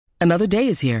Another day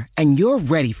is here, and you're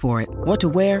ready for it. What to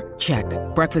wear? Check.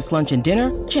 Breakfast, lunch, and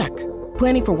dinner? Check.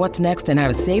 Planning for what's next and how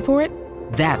to save for it?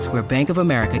 That's where Bank of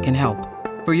America can help.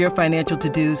 For your financial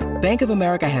to-dos, Bank of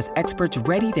America has experts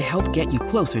ready to help get you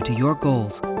closer to your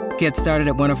goals. Get started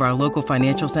at one of our local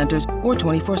financial centers or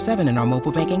 24/7 in our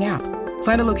mobile banking app.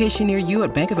 Find a location near you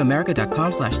at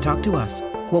bankofamerica.com/talktous.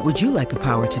 What would you like the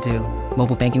power to do?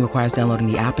 Mobile banking requires downloading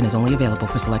the app and is only available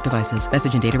for select devices.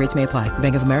 Message and data rates may apply.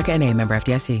 Bank of America N.A., member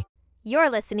FDIC.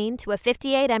 You're listening to a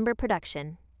 58 Ember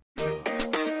production.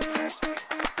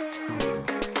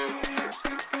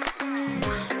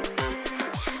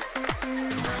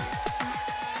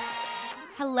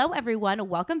 Hello, everyone.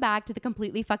 Welcome back to the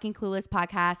Completely Fucking Clueless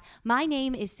podcast. My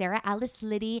name is Sarah Alice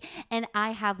Liddy, and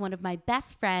I have one of my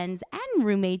best friends and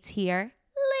roommates here,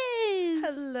 Liz.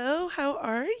 Hello, how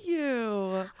are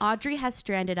you? Audrey has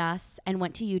stranded us and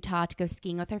went to Utah to go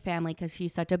skiing with her family because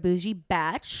she's such a bougie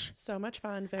bitch. So much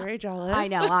fun. Very jealous. I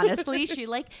know, honestly. She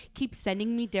keeps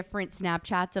sending me different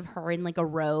Snapchats of her in a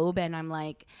robe, and I'm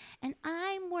like, and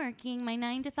I'm working my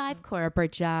 9-to-5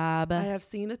 corporate job. I have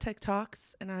seen the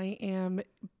TikToks and I am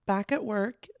back at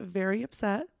work, very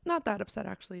upset. Not that upset,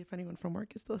 actually, if anyone from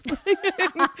work is listening.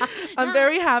 I'm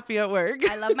very happy at work.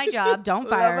 I love my job. Don't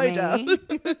fire me.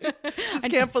 Just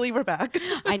can't believe we're back.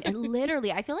 I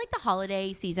feel like the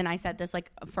holiday season, I said this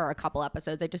for a couple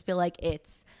episodes, I just feel like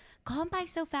it's gone by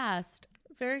so fast.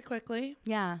 Very quickly.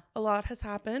 Yeah. A lot has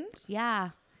happened.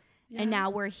 Yeah. Yes. And now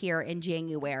we're here in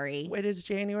January. It is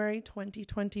January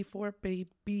 2024,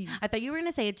 baby. I thought you were going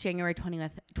to say it's January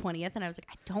 20th, and I was like,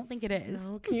 I don't think it is.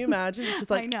 No, can you imagine? It's just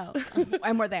like, I know.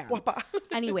 And we're there.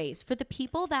 Anyways, for the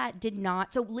people that did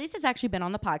not, so Liz has actually been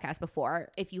on the podcast before.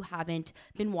 If you haven't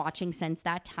been watching since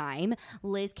that time,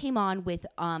 Liz came on with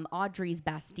Audrey's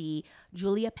bestie,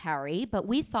 Julia Perry, but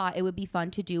we thought it would be fun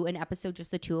to do an episode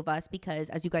just the two of us because,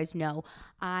 as you guys know,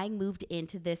 I moved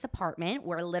into this apartment.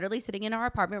 We're literally sitting in our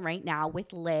apartment right now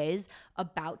with Liz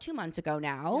about 2 months ago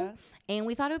now. Yes. And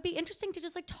we thought it would be interesting to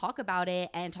just talk about it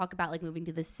and talk about moving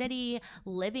to the city,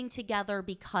 living together,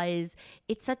 because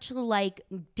it's such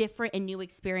different and new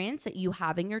experience that you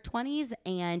have in your 20s,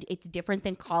 and it's different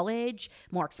than college,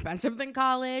 more expensive than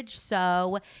college.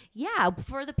 So yeah,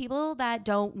 for the people that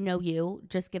don't know you,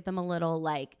 just give them a little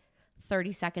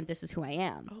 30-second, this is who I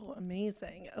am. Oh,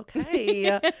 amazing.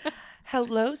 Okay.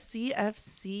 Hello,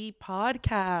 CFC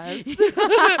podcast.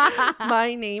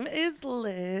 My name is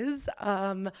Liz.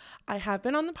 I have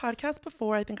been on the podcast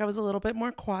before. I think I was a little bit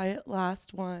more quiet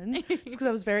last one because I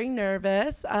was very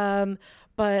nervous.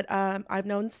 But I've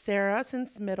known Sarah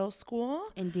since middle school.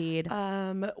 Indeed.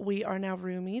 We are now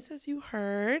roomies, as you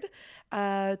heard.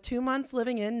 2 months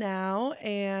living in now,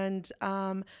 and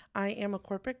I am a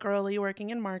corporate girly working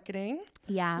in marketing.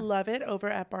 Yeah. Love it over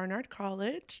at Barnard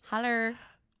College. Holler.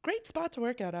 Great spot to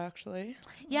work at, actually.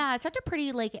 Yeah, it's such a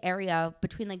pretty area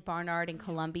between Barnard and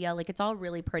Columbia. It's all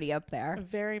really pretty up there.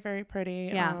 Very, very pretty.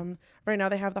 Yeah. Right now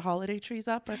they have the holiday trees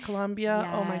up at Columbia.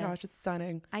 Yes. Oh my gosh, it's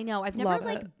stunning. I know. I've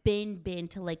never been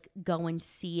to go and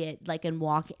see it and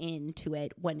walk into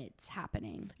it when it's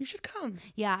happening. You should come.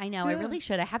 Yeah, I know. Yeah. I really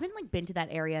should. I haven't been to that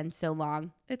area in so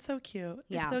long. It's so cute.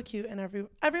 Yeah. It's so cute, and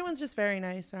everyone's just very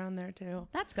nice around there too.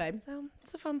 That's good. So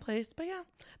it's a fun place. But yeah,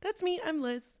 that's me. I'm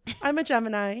Liz. I'm a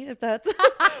Gemini, if that's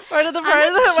part of the part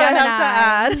that I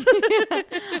have to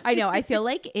add. I know. I feel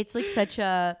like it's such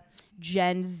a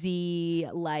Gen Z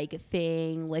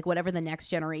thing, whatever the next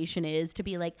generation is, to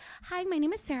be hi, my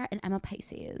name is Sarah and I'm a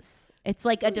Pisces. It's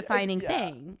a defining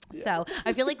thing. Yeah. So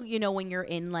I feel when you're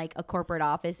in a corporate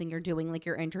office and you're doing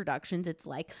your introductions, it's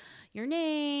your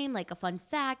name, a fun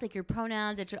fact, your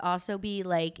pronouns. It should also be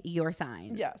your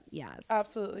sign. Yes.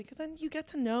 Absolutely. Because then you get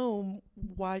to know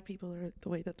why people are the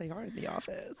way that they are in the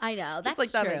office. I know.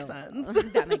 That's true. That makes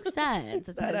sense. That makes sense.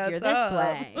 It's because you're this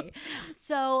way.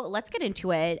 So let's get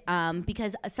into it.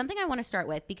 Because something I want to start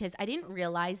with, because I didn't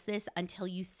realize this until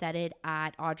you said it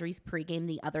at Audrey's pregame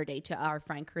the other day to our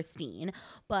friend Christine,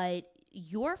 but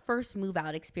your first move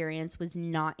out experience was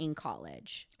not in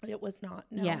college. It was not.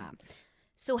 No. Yeah.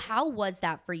 So how was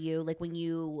that for you? When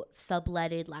you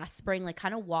subletted last spring,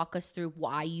 kind of walk us through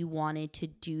why you wanted to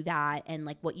do that and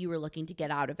what you were looking to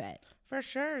get out of it. For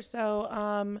sure.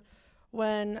 So,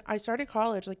 when I started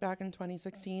college, back in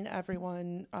 2016,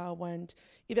 everyone went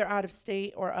either out of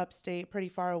state or upstate, pretty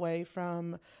far away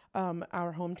from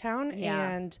our hometown.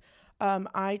 Yeah. And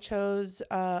I chose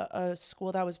a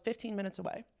school that was 15 minutes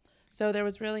away. So there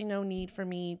was really no need for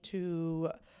me to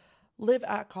live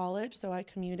at college. So I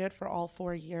commuted for all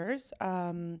 4 years.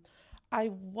 I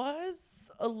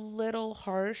was a little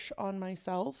harsh on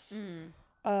myself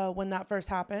when that first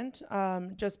happened,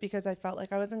 just because I felt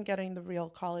like I wasn't getting the real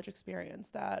college experience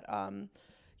that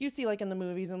you see like in the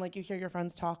movies and like you hear your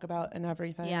friends talk about and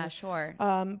everything. Yeah, sure.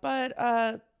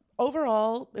 But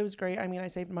overall, it was great. I mean, I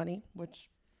saved money, which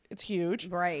it's huge.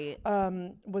 Right.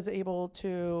 Was able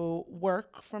to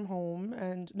work from home,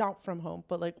 and not from home,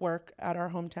 but like work at our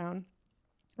hometown.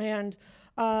 And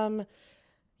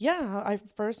yeah, I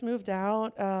first moved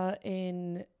out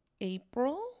in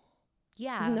April.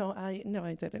 Yeah. No,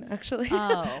 I didn't actually.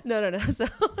 Oh. No. So,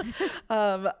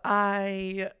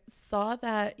 I saw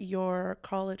that your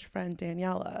college friend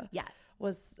Daniela Yes.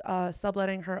 was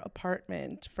subletting her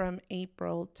apartment from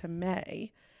April to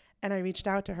May, and I reached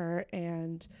out to her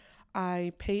and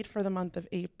I paid for the month of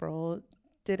April.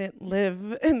 Didn't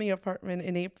live in the apartment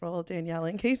in April, Danielle,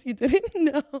 in case you didn't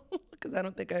know, because I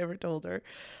don't think I ever told her.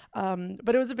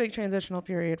 But it was a big transitional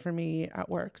period for me at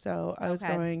work. So I was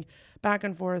going back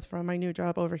and forth from my new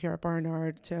job over here at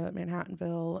Barnard to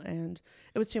Manhattanville, and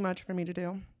it was too much for me to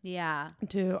do. Yeah.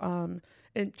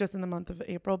 Just in the month of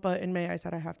April, but in May I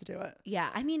said I have to do it. Yeah.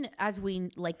 I mean, as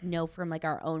we like know from like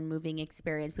our own moving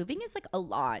experience, moving is like a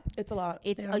lot. It's a lot.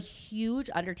 It's a huge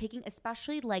undertaking,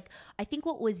 especially like I think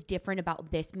what was different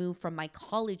about this move from my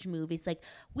college move is like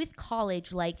with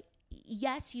college, like,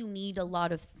 yes, you need a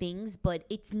lot of things, but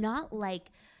it's not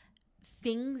like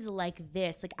things like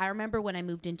this. Like I remember when I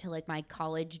moved into like my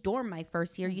college dorm my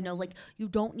first year, you know, like you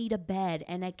don't need a bed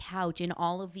and a couch and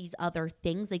all of these other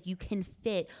things. Like you can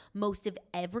fit most of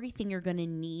everything you're going to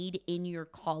need in your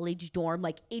college dorm,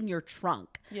 like in your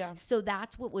trunk. Yeah. So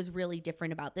that's what was really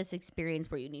different about this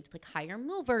experience, where you need to like hire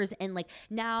movers, and like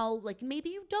now like maybe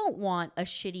you don't want a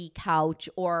shitty couch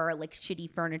or like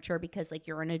shitty furniture because like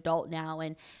you're an adult now,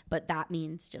 but that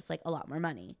means just like a lot more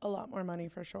money. A lot more money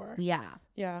for sure. Yeah.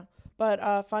 Yeah.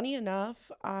 But funny enough,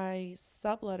 I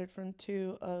subletted from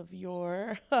two of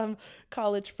your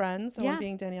college friends, one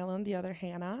being Daniela and the other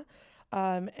Hannah,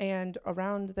 and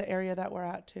around the area that we're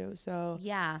at too. So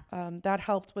yeah, that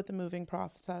helped with the moving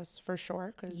process for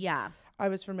sure, because I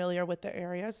was familiar with the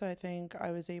area. So I think I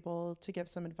was able to give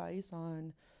some advice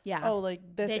on,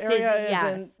 like this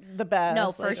area isn't the best.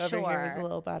 No, for like, sure. Over here is a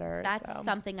little better. That's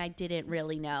something I didn't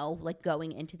really know. Like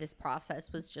going into this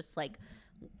process was just like,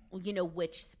 you know,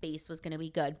 which space was going to be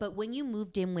good. But when you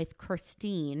moved in with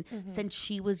Christine, since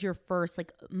she was your first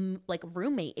like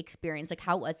roommate experience, like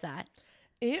how was that?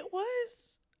 It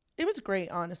was great,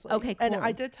 honestly. Okay, cool. And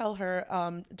I did tell her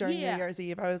during New Year's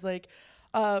Eve, I was like,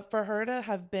 for her to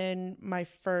have been my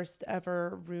first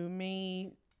ever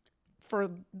roommate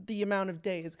for the amount of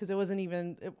days, because it wasn't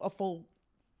even a full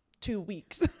 2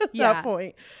 weeks at that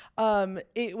point.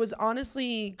 It was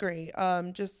honestly great.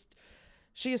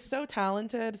 She is so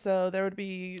talented, so there would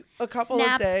be a couple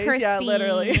of days. Christine. Yeah,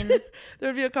 literally. There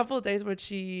would be a couple of days where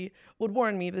she would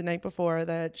warn me the night before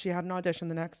that she had an audition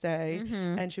the next day,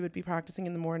 and she would be practicing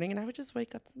in the morning, and I would just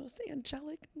wake up to the most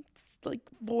angelic like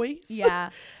voice.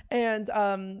 Yeah. And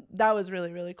that was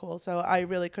really, really cool. So I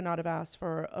really could not have asked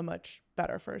for a much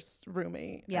better first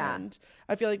roommate. Yeah. And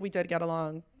I feel like we did get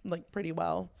along like pretty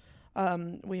well.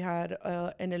 We had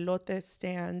an elote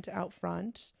stand out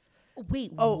front.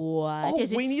 Wait, what?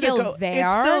 Is we it need still to go. there?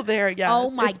 It's still there, yes. Oh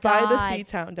my it's God. By the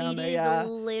Sea-Town down there, yeah. It is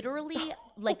literally,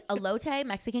 like, elote,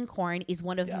 Mexican corn, is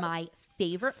one of my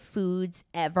favorite foods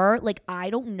ever. Like, I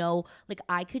don't know. Like,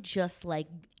 I could just, like,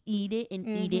 eat it and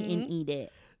eat it and eat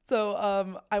it.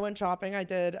 So I went shopping. I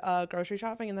did grocery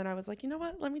shopping, and then I was like, you know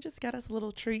what? Let me just get us a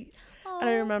little treat. Aww. And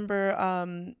I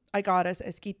remember I got us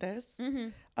esquites,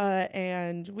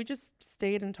 and we just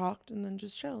stayed and talked, and then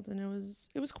just chilled, and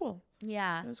it was cool.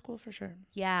 Yeah, it was cool for sure.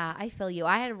 Yeah, I feel you.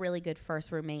 I had a really good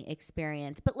first roommate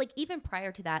experience, but like even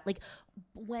prior to that, like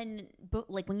when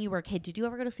you were a kid, did you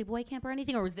ever go to sleepaway camp or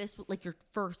anything, or was this like your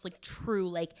first like true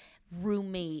like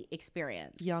roommate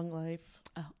experience? Young Life.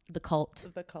 Oh, the cult.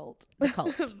 The cult.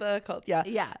 The cult. Yeah.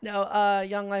 Yeah. No,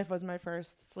 Young Life was my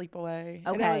first sleepaway. Okay.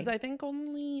 And it was, I think,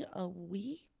 only a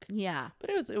week. Yeah. But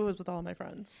it was with all my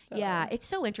friends. So. Yeah. It's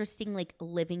so interesting, like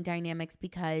living dynamics,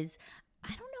 because I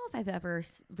don't know if I've ever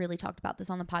really talked about this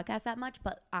on the podcast that much,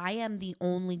 but I am the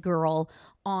only girl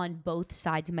on both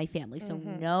sides of my family. So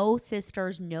no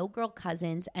sisters, no girl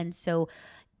cousins. And so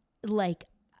like,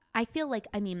 I feel like,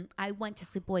 I mean, I went to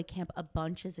sleepaway camp a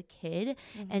bunch as a kid.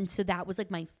 And so that was like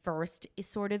my first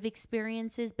sort of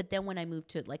experiences. But then when I moved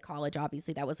to like college,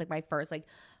 obviously that was like my first like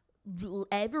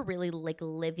ever really like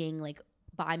living like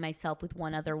by myself with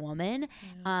one other woman.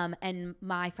 And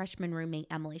my freshman roommate,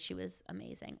 Emily, she was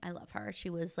amazing. I love her. She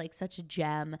was like such a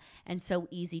gem and so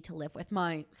easy to live with.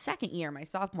 My second year, my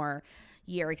sophomore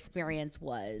year experience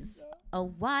was a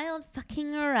wild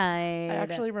fucking ride. I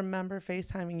actually remember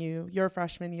FaceTiming you your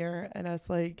freshman year and us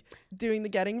like doing the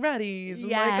getting readies and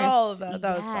like all of that.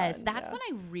 That was fun. That's when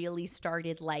I really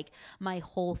started like my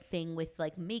whole thing with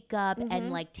like makeup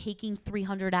and like taking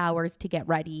 300 hours to get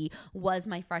ready was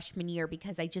my freshman year,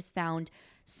 because I just found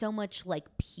so much like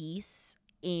peace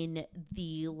in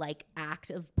the like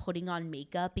act of putting on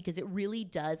makeup, because it really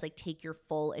does like take your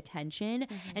full attention.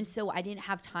 And so I didn't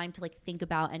have time to like think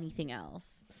about anything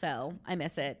else. So I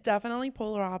miss it. Definitely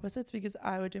polar opposites, because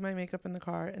I would do my makeup in the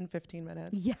car in 15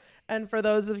 minutes. Yeah. And for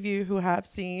those of you who have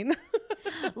seen,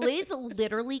 Liz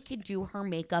literally could do her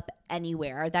makeup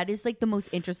anywhere. That is like the most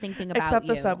interesting thing about except you.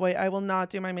 the subway. I will not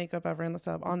do my makeup ever on the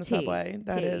subway.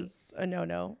 That is a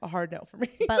no, a hard no for me.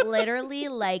 But literally,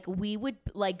 like, we would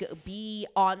like be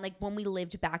on, like, when we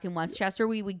lived back in Westchester,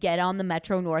 we would get on the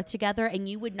Metro North together, and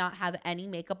you would not have any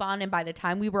makeup on, and by the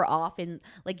time we were off, and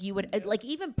like you would like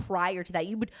even prior to that,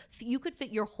 you could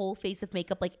fit your whole face of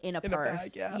makeup like in a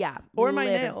purse. A bag, yeah. Or my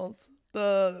nails.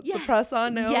 The press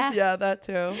on nails. Yes. Yeah, that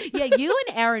too. Yeah, you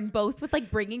and Aaron both with like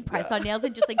bringing press on nails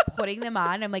and just like putting them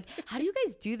on. I'm like, how do you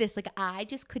guys do this? Like, I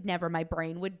just could never. My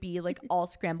brain would be like all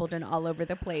scrambled and all over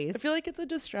the place. I feel like it's a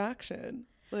distraction.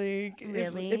 Like,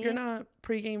 really? if you're not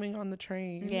pre-gaming on the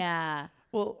train. Yeah.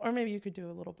 Well, or maybe you could do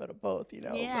a little bit of both, you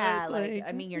know? Yeah, like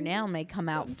I mean, your nail may come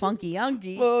out funky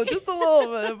unky. Well, just a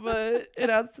little bit, but it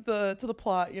adds to the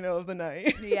plot, you know, of the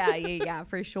night. yeah,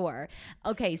 for sure.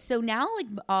 Okay, so now like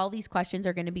all these questions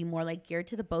are going to be more like geared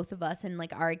to the both of us and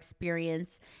like our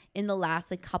experience in the last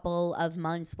like couple of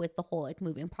months with the whole like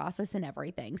moving process and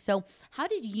everything. So, how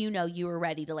did you know you were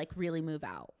ready to like really move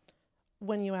out?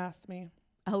 When you asked me.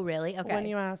 Oh, really? Okay. When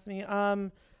you asked me,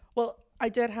 well, I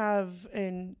did have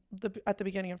at the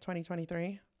beginning of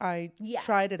 2023, I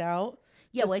tried it out.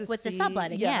 Yeah, like with the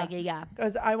subletting. Yeah.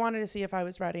 Because I wanted to see if I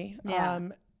was ready. Yeah.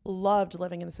 Loved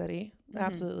living in the city.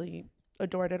 Absolutely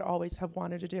adored it. Always have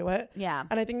wanted to do it. Yeah.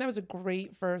 And I think that was a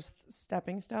great first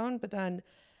stepping stone. But then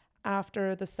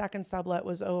after the second sublet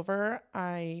was over,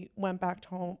 I went back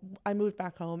home. I moved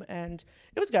back home, and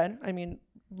it was good. I mean,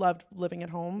 loved living at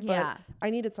home, but I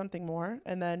needed something more.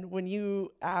 And then when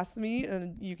you asked me,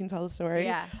 and you can tell the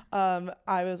story,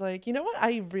 I was like, you know what?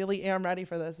 I really am ready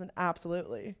for this. And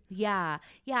absolutely. Yeah.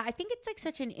 I think it's like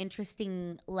such an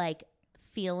interesting like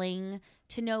feeling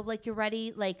to know like you're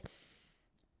ready. Like,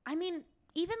 I mean,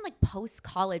 even like post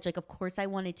college, like of course I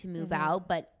wanted to move out,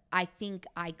 but I think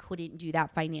I couldn't do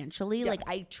that financially. Yes. Like,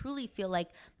 I truly feel like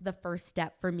the first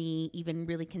step for me, even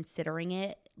really considering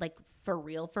it, like for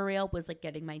real, was like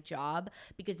getting my job,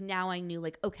 because now I knew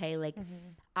like, okay, like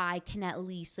I can at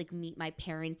least like meet my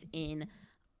parents in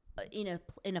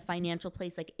a financial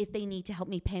place. Like if they need to help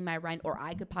me pay my rent, or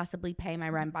I could possibly pay my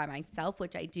rent by myself,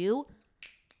 which I do.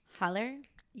 Holler.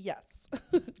 Yes.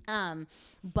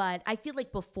 But I feel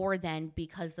like before then,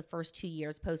 because the first 2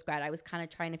 years post grad, I was kind of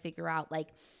trying to figure out like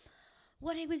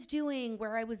what I was doing,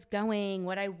 where I was going,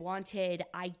 what I wanted.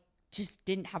 I just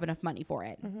didn't have enough money for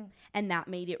it. And that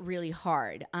made it really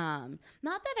hard. Not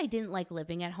that I didn't like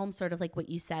living at home, sort of like what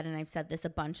you said, and I've said this a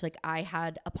bunch, like I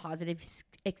had a positive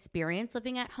experience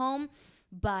living at home,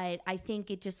 but I think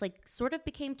it just like sort of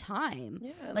became time.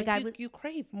 Yeah, like you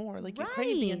crave more, like you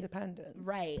crave the independence.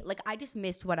 Right. Like I just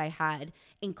missed what I had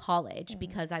in college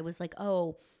because I was like,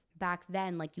 oh, back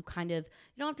then, like you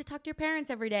don't have to talk to your parents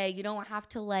every day. You don't have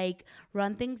to like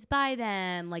run things by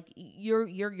them. Like you're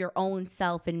your own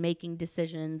self and making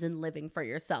decisions and living for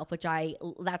yourself, which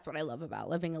that's what I love about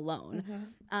living alone.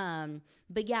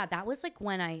 But yeah, that was like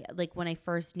when I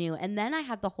first knew. And then I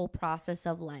had the whole process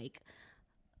of like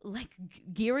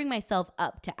gearing myself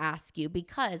up to ask you,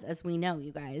 because as we know,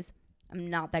 you guys,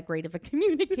 I'm not that great of a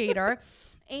communicator.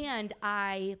 And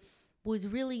I was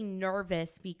really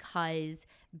nervous because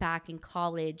back in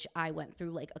college, I went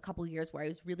through like a couple years where I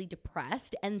was really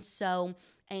depressed. And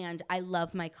I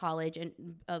love my college and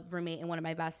roommate and one of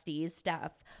my besties,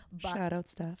 Steph. Shout out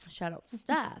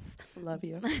Steph. Love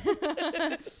you.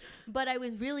 But I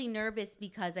was really nervous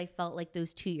because I felt like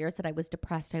those 2 years that I was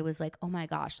depressed, I was like, oh my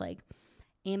gosh, like,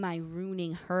 am I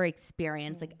ruining her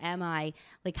experience? Like, am I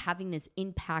like having this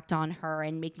impact on her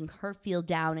and making her feel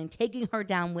down and taking her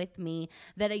down with me,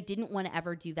 that I didn't want to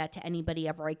ever do that to anybody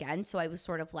ever again? So I was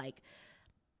sort of like,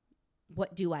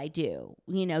 what do I do?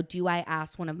 You know, do I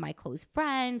ask one of my close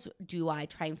friends? Do I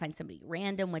try and find somebody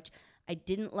random, which I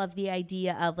didn't love the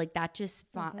idea of. Like that just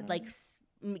like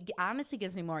honestly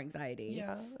gives me more anxiety.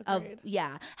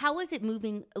 Yeah. How was it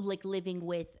living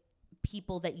with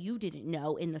people that you didn't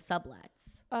know in the sublets?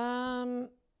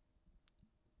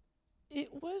 It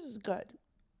was good.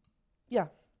 Yeah,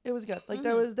 It was good. Like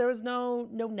there was no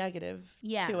negative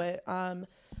to it.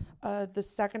 The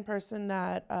second person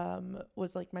that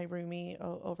was like my roomie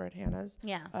over at Hannah's.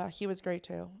 Yeah. He was great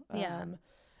too. Yeah.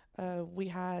 We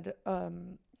had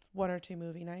 1 or 2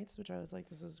 movie nights, which I was like,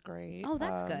 this is great. Oh,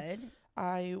 that's good.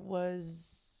 I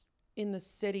was in the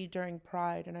city during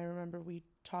Pride, and I remember we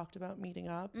talked about meeting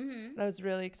up. And I was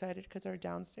really excited because our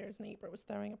downstairs neighbor was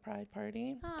throwing a Pride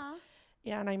party. Aww.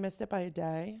 Yeah, and I missed it by a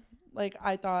day. Like,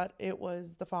 I thought it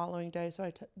was the following day, so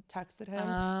I texted him.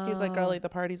 Oh. He's like, girlie, the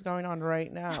party's going on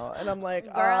right now. And I'm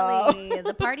like, girlie,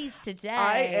 the party's today.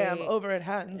 I am over at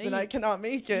Hans, and I cannot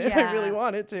make it. Yeah. I really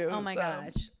wanted to. Oh, my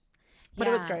gosh. But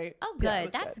it was great. Oh, good. Yeah,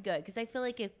 that's good. Because I feel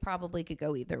like it probably could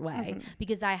go either way.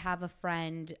 Because I have a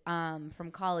friend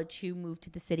from college who moved to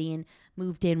the city and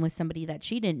moved in with somebody that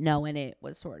she didn't know, and it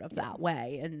was sort of that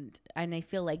way. And I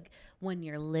feel like when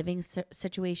your living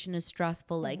situation is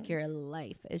stressful, like your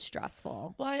life is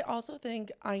stressful. Well, I also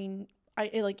think I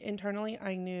like internally,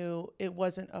 I knew it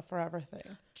wasn't a forever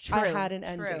thing. True. I had an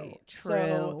end date.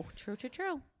 True.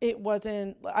 It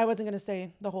wasn't, I wasn't going to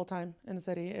stay the whole time in the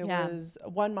city. It was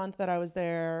 1 month that I was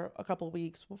there, a couple of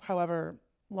weeks, however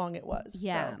long it was.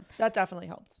 Yeah. So that definitely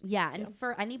helped. Yeah. And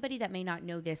for anybody that may not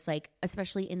know this, like,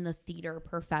 especially in the theater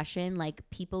profession, like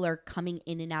people are coming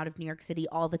in and out of New York City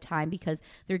all the time because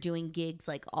they're doing gigs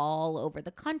like all over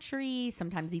the country,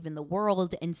 sometimes even the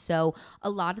world. And so a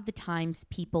lot of the times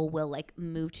people will like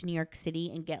move to New York City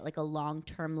and get like a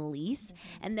long-term lease.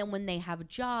 And then when they have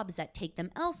jobs that take them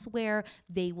elsewhere,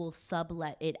 they will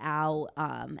sublet it out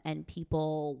and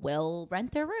people will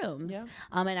rent their rooms. Yeah.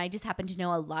 And I just happen to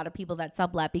know a lot of people that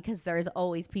sublet because there's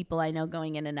always people I know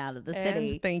going in and out of the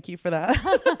city. Thank you for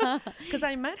that. Because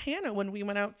I met Hannah when we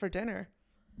went out for dinner.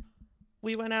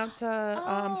 We went out to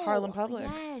Harlem Public.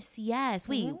 Yes. Did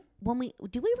we run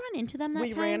into them that time?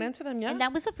 We ran into them, yeah. And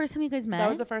that was the first time you guys met? That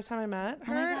was the first time I met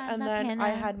her. Oh my God, and then Hannah. I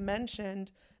had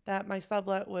mentioned that my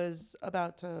sublet was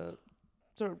about to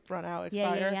run out,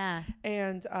 expire. Yeah.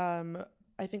 And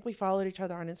I think we followed each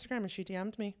other on Instagram, and she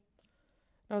DM'd me.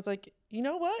 I was like, you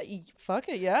know what? Fuck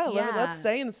it. Yeah. Let's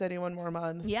stay in the city 1 more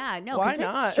month. Yeah. No, why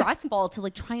not? It's stressful to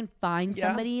like try and find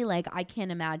somebody. Like I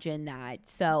can't imagine that.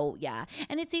 So yeah.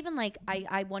 And it's even like,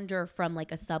 I wonder from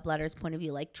like a subletter's point of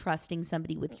view, like trusting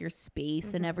somebody with your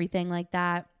space and everything like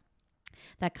that.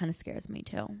 That kind of scares me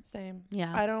too. Same.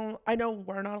 Yeah. I know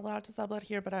we're not allowed to sublet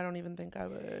here, but I don't even think I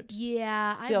would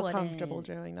feel comfortable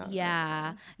doing that. Yeah.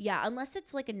 Right. Yeah. Unless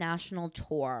it's like a national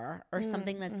tour or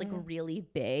something that's like really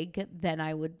big, then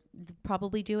I would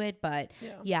probably do it. But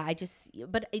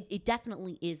but it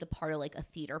definitely is a part of like a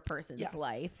theater person's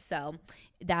life. So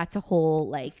that's a whole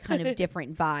like kind of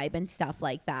different vibe and stuff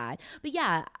like that. But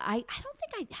yeah, I don't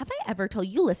think have I ever told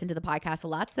you listen to the podcast a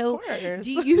lot. So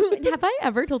have I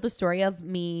ever told the story of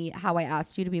me, how I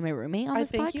asked you to be my roommate on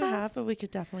this podcast? I think you have, but we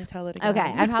could definitely tell it again.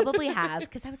 Okay, I probably have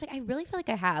because I was like, I really feel like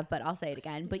I have, but I'll say it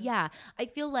again. But yeah, I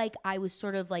feel like I was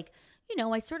sort of like,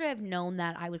 I sort of have known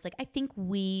that I was like, I think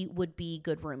we would be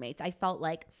good roommates. I felt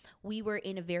like we were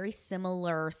in a very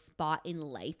similar spot in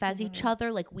life as each other.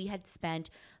 Like we had spent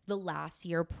the last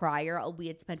year prior, we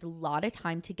had spent a lot of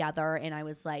time together. And I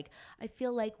was like, I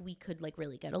feel like we could like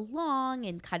really get along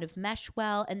and kind of mesh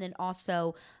well. And then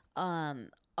also,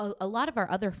 a lot of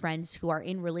our other friends who are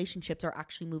in relationships are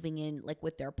actually moving in like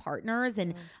with their partners.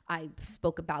 And I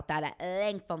spoke about that at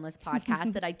length on this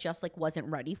podcast that I just like wasn't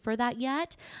ready for that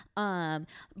yet.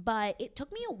 But it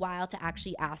took me a while to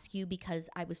actually ask you because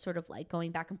I was sort of like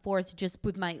going back and forth just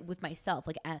with myself.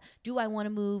 Like, do I want to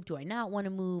move? Do I not want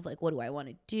to move? Like, what do I want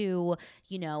to do?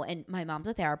 And my mom's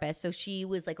a therapist. So she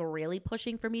was like really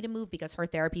pushing for me to move because her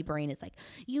therapy brain is like,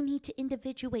 you need to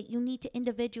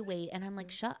individuate. And I'm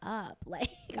like, shut up. Like,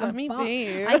 let me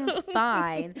be. I'm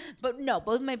fine. But no,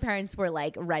 both my parents were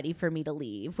like ready for me to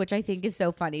leave, which I think is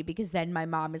so funny because then my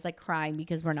mom is like crying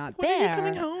because we're not there. When are you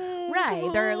coming home? Right.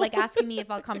 They're like asking me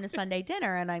if I'll come to Sunday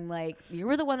dinner. And I'm like, you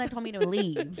were the one that told me to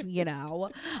leave,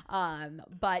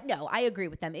 But no, I agree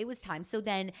with them. It was time. So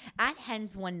then at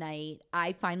Hens one night,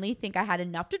 I finally think I had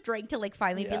enough to drink to like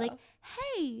finally be like,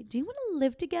 hey, do you want to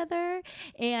live together?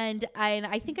 And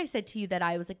I think I said to you that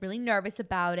I was like really nervous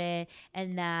about it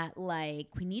and that like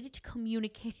we needed to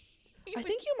communicate. I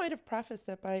think you might have prefaced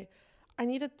it by, I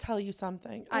need to tell you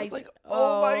something. I was like,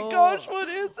 oh my gosh, what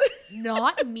is it?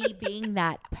 Not me being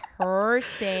that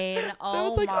person.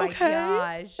 Oh was like, my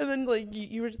gosh. And then like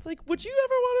you were just like, would you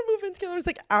ever want to move in together? I was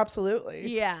like, absolutely.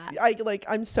 Yeah.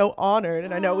 I'm so honored.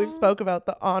 And I know we've spoke about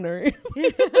the honor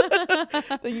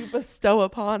that you bestow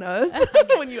upon us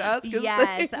when you ask us.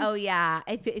 Yes. Things. Oh yeah.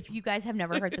 If you guys have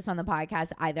never heard this on the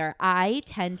podcast either, I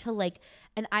tend to like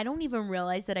and I don't even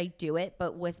realize that I do it,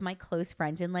 but with my close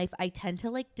friends in life, I tend to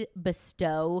like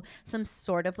bestow some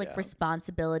sort of like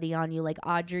responsibility on you. Like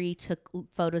Audrey took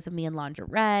photos of me in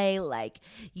lingerie. Like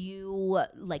you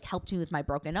like helped me with my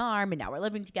broken arm, and now we're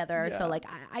living together. So like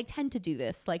I tend to do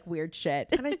this like weird shit.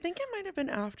 And I think it might have been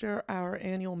after our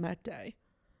annual Met Day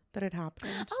that it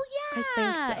happened. Oh yeah,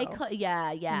 I think so.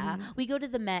 Yeah. We go to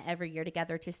the Met every year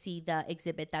together to see the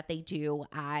exhibit that they do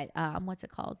at what's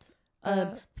it called?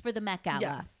 For the Met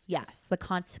Gala. Yes. The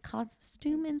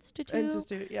Costume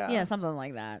Institute. Yeah, something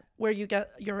like that. Where you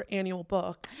get your annual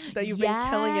book that you've been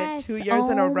killing it 2 years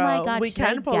in a row. My God, we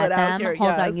can pull it out here.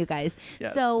 Hold on, you guys.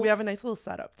 Yes. So we have a nice little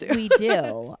setup too. We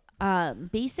do.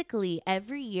 Basically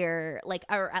every year, like,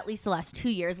 or at least the last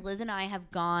 2 years, Liz and I have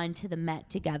gone to the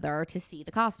Met together to see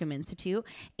the Costume Institute.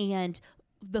 And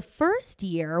the first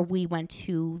year we went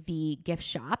to the gift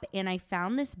shop and I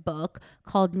found this book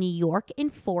called New York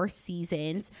in 4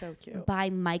 Seasons. It's so cute.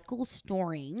 By Michael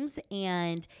Storings.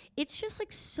 And it's just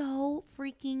like so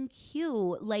freaking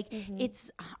cute. Like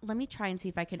it's, let me try and see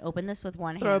if I can open this with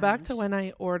one hand. Throwback to when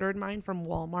I ordered mine from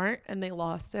Walmart and they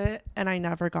lost it and I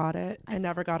never got it. I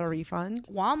never got a refund.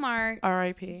 Walmart.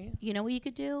 R.I.P. You know what you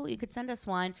could do? You could send us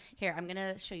one. Here, I'm going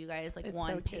to show you guys like it's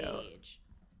one so cute. page.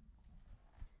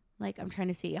 Like I'm trying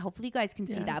to see. Hopefully you guys can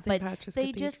see that. St. But Patrick's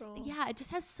they Cathedral. it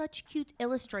just has such cute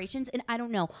illustrations. And I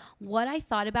don't know what I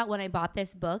thought about when I bought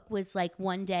this book was like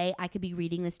one day I could be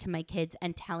reading this to my kids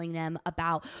and telling them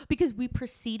about, because we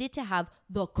proceeded to have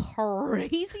the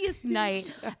craziest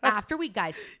night after we,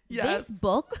 guys, this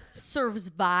book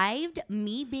survived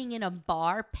me being in a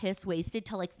bar piss wasted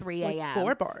till like 3 a.m. Like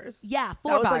 4 bars. Yeah,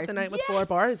 4 that bars. was like the night with 4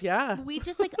 bars. Yeah. We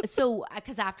just like, so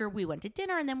because after we went to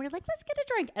dinner and then we were like, let's get a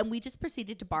drink. And we just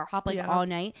proceeded to bar hop like all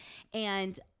night.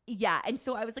 And and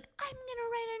so I was like, I'm gonna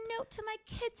write a note to my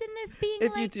kids in this being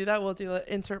if like, you do that, we'll do an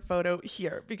insert photo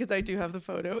here because I do have the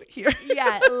photo here.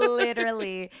 Yeah,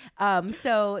 literally.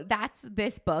 So that's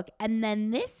this book. And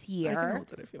then this year, I can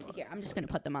hold it if you want. Here, I'm just gonna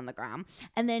put them on the ground.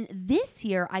 And then this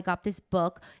year I got this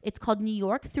book. It's called New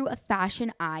York Through a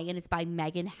Fashion Eye, and it's by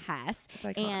Megan Hess.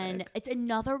 And it's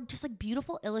another just like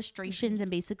beautiful illustrations.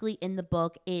 And basically in the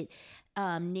book it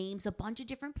names a bunch of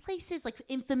different places, like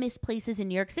infamous places in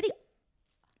New York City.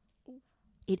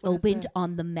 It opened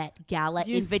on the Met Gala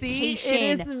invitation. See,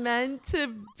 it is meant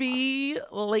to be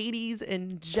ladies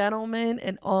and gentlemen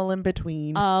and all in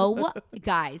between. Oh,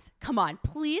 guys, come on.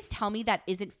 Please tell me that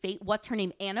isn't fate. What's her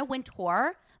name? Anna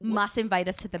Wintour must invite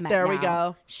us to the Met. There we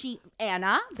go.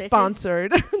 Anna. This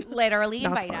sponsored. Is literally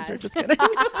Not invite sponsored, us. Just kidding.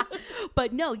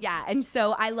 But no, yeah. And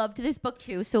so I loved this book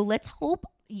too. So let's hope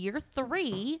year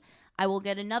 3 I will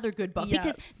get another good book. Yes.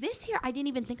 Because this year I didn't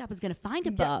even think I was going to find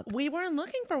a book. We weren't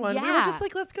looking for one. We were just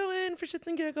like, let's go in for shits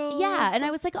and giggles. Yeah. And I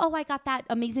was like, oh, I got that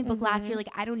amazing book last year. Like,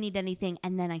 I don't need anything.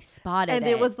 And then I spotted it. And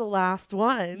it was the last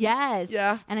one. Yes.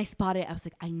 Yeah. And I spotted it. I was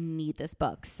like, I need this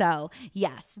book. So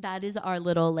yes, that is our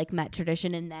little like Met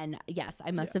tradition. And then, yes, I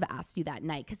must have asked you that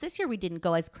night. Because this year we didn't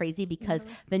go as crazy because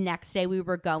the next day we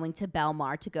were going to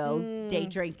Belmar to go day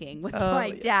drinking with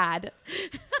my dad.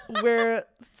 Where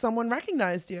someone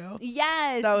recognized you.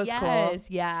 Yes. That was cool.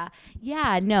 Yeah.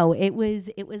 Yeah. No, it was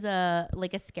a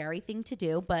like a scary thing to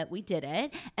do, but we did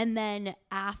it. And then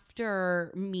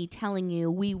after me telling you,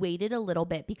 we waited a little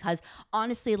bit because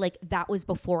honestly, like that was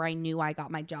before I knew I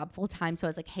got my job full time. So I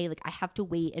was like, hey, like I have to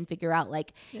wait and figure out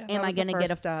like, am I gonna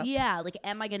get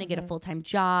am I gonna get a full time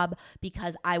job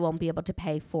because I won't be able to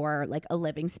pay for like a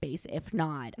living space if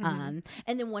not. And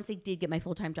then once I did get my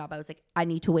full time job, I was like, I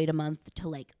need to wait a month to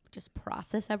like just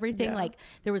process everything. Like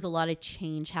there was a lot of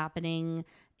change happening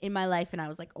in my life and I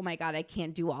was like, oh my God, I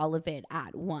can't do all of it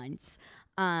at once.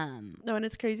 No, and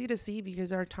it's crazy to see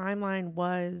because our timeline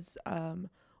was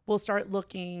we'll start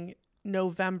looking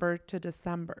November to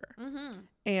December.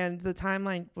 And the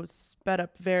timeline was sped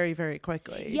up very, very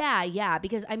quickly. Yeah,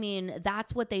 because I mean,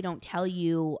 that's what they don't tell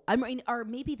you. I mean, or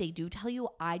maybe they do tell you.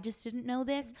 I just didn't know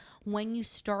this. When you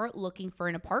start looking for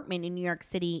an apartment in New York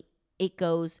City, it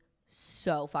goes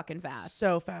so fucking fast.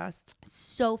 So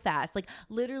fast. Like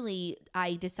literally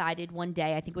I decided one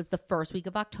day, I think it was the first week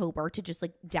of October, to just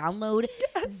like download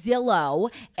Zillow.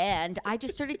 And I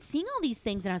just started seeing all these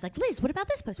things and I was like, Liz, what about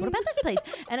this place? What about this place?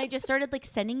 And I just started like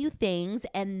sending you things.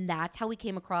 And that's how we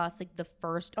came across like the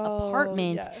first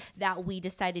apartment that we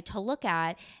decided to look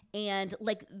at. And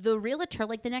like the realtor,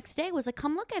 like the next day was like,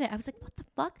 come look at it. I was like, what the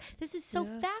fuck? This is so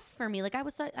fast for me. Like I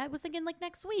was thinking like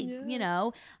next week, you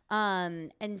know?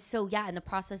 And so, and the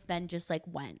process then just like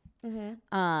went.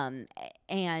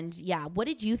 And what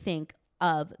did you think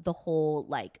of the whole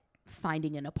like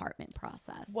finding an apartment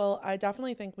process. Well, I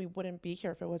definitely think we wouldn't be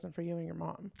here if it wasn't for you and your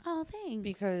mom. Oh, thanks.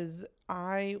 Because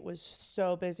I was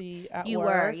so busy at work. You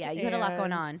were, yeah. You had a lot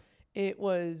going on. It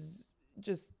was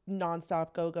just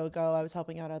nonstop go, go, go. I was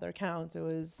helping out other accounts. It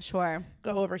was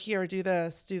go over here, do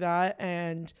this, do that.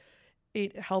 And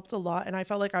it helped a lot. And I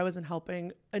felt like I wasn't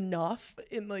helping enough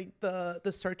in like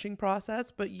the searching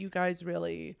process, but you guys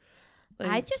really...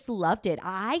 I just loved it.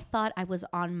 I thought I was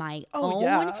on my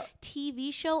own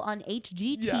TV show on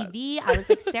HGTV. Yes. I was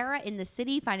like Sarah in the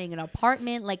city finding an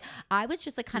apartment. Like I was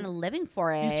just like kind of living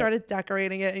for it. You started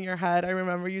decorating it in your head. I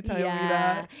remember you telling me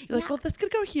that. You're like, well, this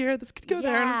could go here. This could go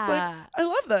there. And it's like, I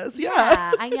love this.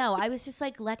 Yeah, I know. I was just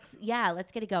like, let's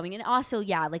get it going. And also,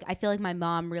 like I feel like my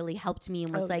mom really helped me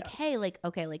and was like, hey, like,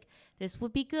 okay, like this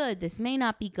would be good. This may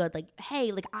not be good. Like,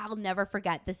 hey, like I'll never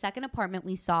forget. The second apartment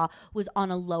we saw was on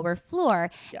a lower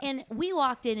floor. Yes. And we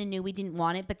walked in and knew we didn't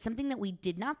want it. But something that we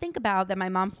did not think about that my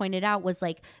mom pointed out was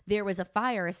like there was a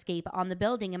fire escape on the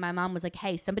building. And my mom was like,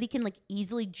 hey, somebody can like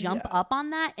easily jump up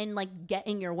on that and like get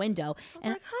in your window.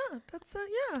 And like, that's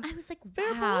I was like,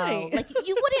 wow. Like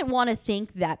you wouldn't want to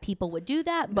think that people would do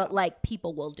that, but like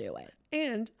people will do it.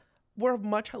 And we're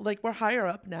we're higher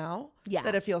up now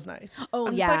that it feels nice. Oh,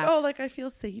 I'm just like, I feel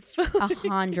safe.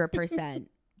 100%.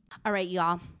 All right,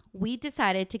 y'all. We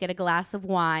decided to get a glass of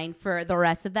wine for the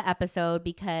rest of the episode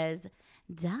because,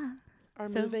 Our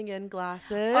moving in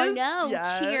glasses. Oh, no.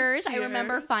 Yes, cheers. I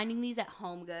remember finding these at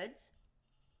Home Goods.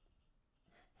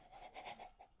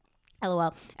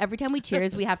 LOL. Every time we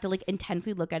cheers, we have to like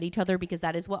intensely look at each other because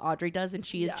that is what Audrey does. And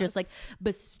she has just like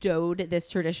bestowed this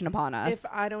tradition upon us. If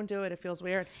I don't do it, it feels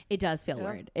weird. It does feel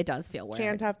weird. It does feel weird.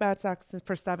 Can't have bad sex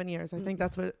for 7 years. I think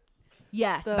that's what.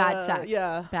 Yes, bad sex.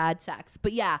 Yeah. Bad sex.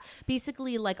 But yeah,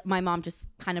 basically like my mom just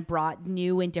kind of brought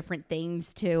new and different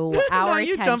things to our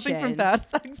attention. Now you jumping from bad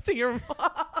sex to your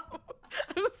mom.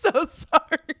 I'm so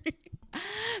sorry.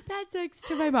 Bad sex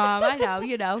to my mom. I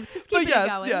know, just keep it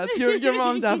going. Yes, your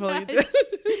mom definitely did.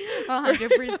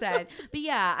 100%. But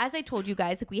yeah, as I told you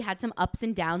guys, like we had some ups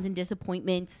and downs and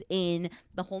disappointments in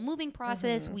the whole moving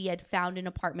process. We had found an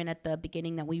apartment at the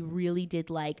beginning that we really did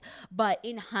like, but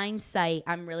in hindsight,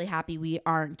 I'm really happy we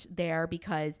aren't there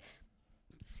because,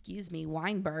 excuse me,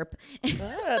 wine burp.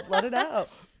 Good, let it out.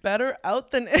 Better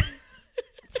out than in.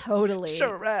 Totally.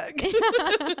 Shrek.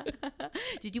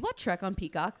 Did you watch Shrek on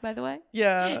Peacock, by the way?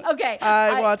 Yeah. Okay.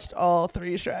 I watched all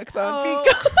 3 Shreks on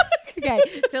Peacock.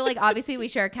 Okay. So like obviously we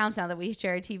share accounts now that we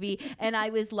share a TV, and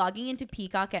I was logging into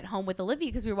Peacock at home with Olivia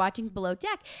because we were watching Below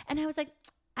Deck, and I was like,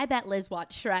 I bet Liz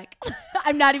watched Shrek.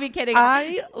 I'm not even kidding.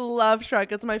 I love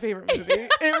Shrek. It's my favorite movie.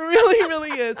 It really, really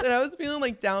is. And I was feeling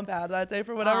like down bad that day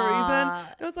for whatever reason.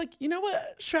 And I was like, you know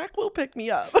what? Shrek will pick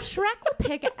me up. Shrek will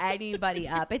pick anybody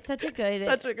up. It's such a good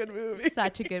movie.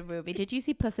 Such a good movie. Did you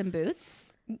see Puss in Boots?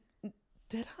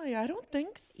 Did I? I don't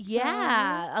think so.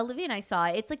 Yeah. Olivia and I saw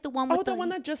it. It's like the one with the one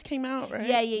that just came out, right?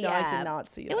 Yeah. No, I did not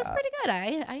see that. It was pretty good.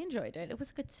 I enjoyed it. It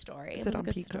was a good story. Is it on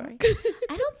Peacock?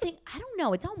 I don't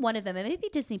know. It's on one of them. It may be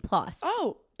Disney Plus.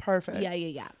 Oh, perfect.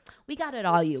 Yeah. We got it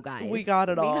all, you guys. We got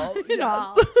it all. We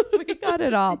got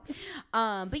it all.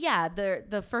 But yeah,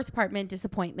 the first apartment,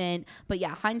 disappointment. But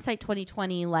yeah, hindsight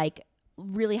 2020, like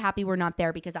really happy we're not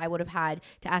there because I would have had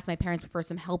to ask my parents for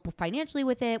some help financially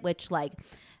with it, which like,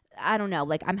 I don't know,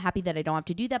 like I'm happy that I don't have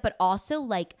to do that, but also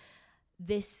like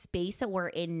this space that we're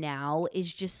in now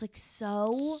is just like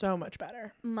so much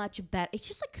better. It's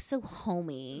just like so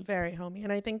homey. Very homey.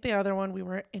 And I think the other one we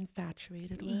were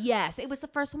infatuated with. Yes, it was the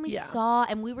first one we saw,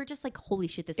 and we were just like, holy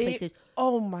shit, this place is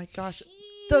oh my gosh.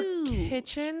 The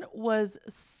kitchen was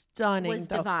stunning,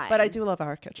 divine. But I do love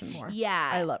our kitchen more. Yeah.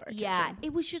 I love our kitchen. Yeah.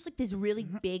 It was just like this really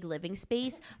big living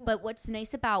space. But what's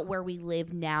nice about where we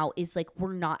live now is like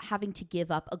we're not having to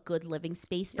give up a good living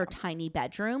space for tiny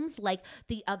bedrooms. Like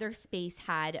the other space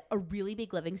had a really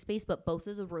big living space, but both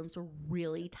of the rooms were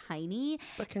really tiny.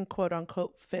 But can quote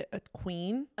unquote fit a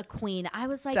queen? A queen. I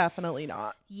was like, definitely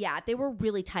not. Yeah, they were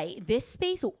really tight. This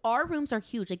space, our rooms are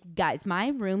huge. Like guys, my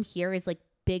room here is like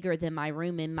bigger than my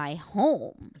room in my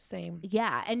home. Same.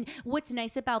 Yeah. And what's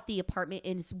nice about the apartment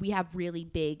is we have really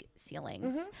big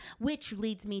ceilings, which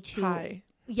leads me to high.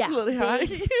 Yeah. Really high.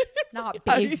 Not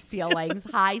big ceilings,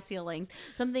 high ceilings.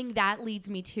 Something that leads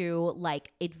me to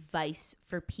like advice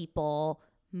for people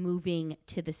moving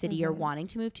to the city or wanting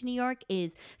to move to New York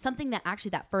is something that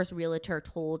actually that first realtor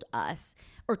told us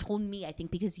or told me, I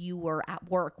think, because you were at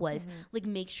work was like,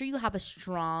 make sure you have a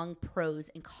strong pros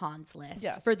and cons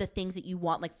list for the things that you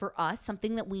want. Like for us,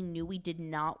 something that we knew we did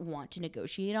not want to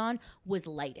negotiate on was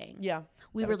lighting. Yeah.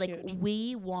 We were like, huge.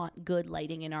 We want good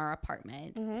lighting in our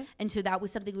apartment. And so that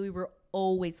was something we were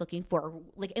always looking for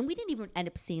like, and we didn't even end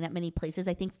up seeing that many places.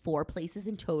 I think 4 places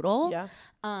in total. Yeah.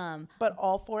 But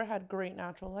all 4 had great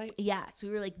natural light. Yeah. So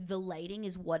we were like, the lighting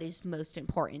is what is most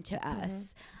important to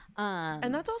us.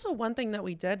 And that's also one thing that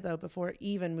we did though before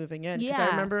even moving in. Because I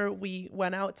remember we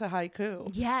went out to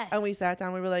Haiku. Yes. And we sat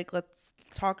down. We were like, let's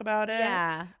talk about it.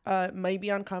 Yeah. It might be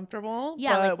uncomfortable.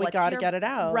 Yeah. But like, we got to get it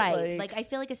out. Right. Like I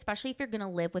feel like especially if you're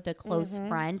gonna live with a close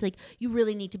friend, like you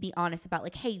really need to be honest about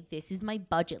like, hey, this is my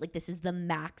budget. Like this is the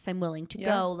max I'm willing to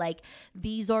go. Like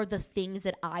these are the things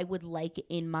that I would like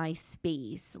in my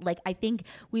space. Like I think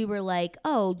we were like,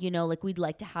 oh, you know, like we'd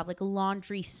like to have like a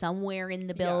laundry somewhere in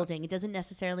the building. It doesn't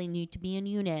necessarily need to be in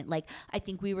unit. Like I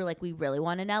think we were like, we really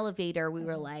want an elevator. We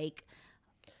were like,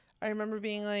 I remember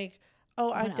being like,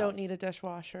 oh, I don't need a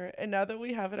dishwasher. And now that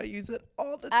we have it, I use it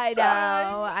all the time.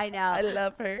 I know. I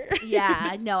love her.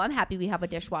 Yeah. No, I'm happy we have a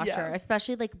dishwasher,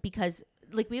 especially like because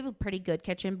like we have a pretty good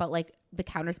kitchen, but like the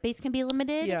counter space can be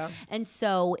limited. Yeah. And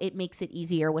so it makes it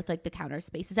easier with like the counter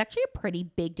space. It's actually a pretty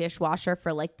big dishwasher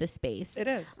for like the space. It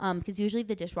is. Because usually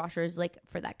the dishwashers like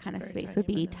for that kind of space would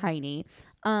be tiny.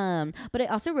 But I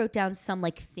also wrote down some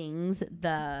like things,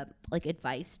 the like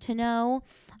advice to know.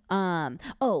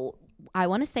 I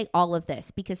want to say all of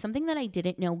this because something that I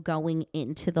didn't know going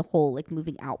into the whole like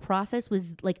moving out process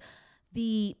was like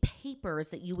the papers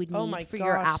that you would need for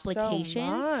your applications.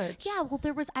 Yeah, well,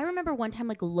 I remember one time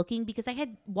like looking because I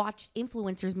had watched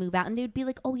influencers move out and they would be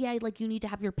like, oh yeah, like you need to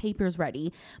have your papers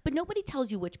ready, but nobody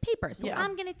tells you which papers. So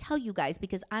I'm going to tell you guys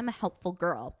because I'm a helpful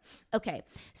girl. Okay.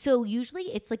 So usually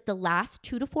it's like the last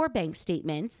 2 to 4 bank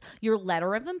statements, your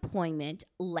letter of employment,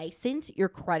 license, your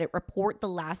credit report, the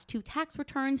last 2 tax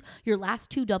returns, your last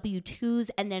 2 W-2s,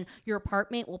 and then your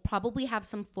apartment will probably have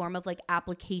some form of like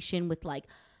application with like,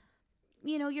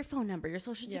 you know, your phone number, your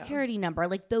social security number,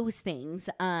 like those things.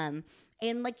 And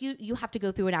like you have to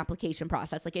go through an application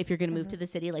process. Like if you're going to move to the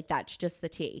city, like that's just the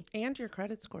T. And your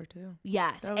credit score too.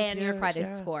 Yes. And your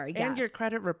credit score. Yes. And your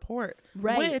credit report.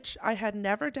 Right. Which I had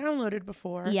never downloaded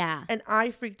before. Yeah. And I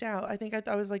freaked out. I think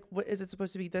I was like, what is it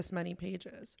supposed to be this many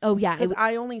pages? Oh yeah. Because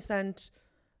I only sent,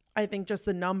 I think, just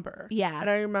the number. Yeah. And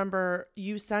I remember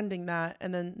you sending that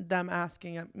and then them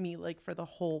asking me like for the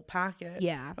whole packet.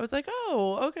 Yeah. I was like,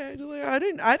 oh, okay. Like, I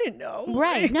didn't know.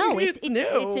 Right. Like, no, it's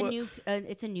new.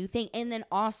 It's a new thing. And then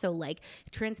also like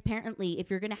transparently, if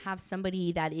you're going to have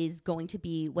somebody that is going to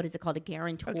be, what is it called? A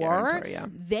guarantor.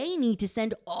 They need to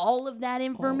send all of that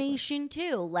information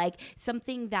too. Like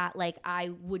something that like I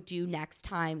would do next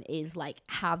time is like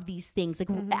have these things like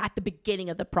at the beginning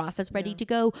of the process ready to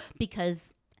go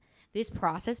because this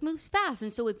process moves fast.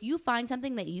 And so if you find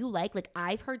something that you like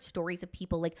I've heard stories of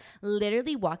people like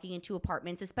literally walking into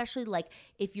apartments, especially like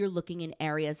if you're looking in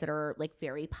areas that are like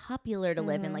very popular to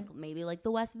live in, like maybe like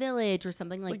the West Village or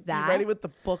something like that. Be ready with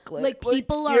the booklet. Like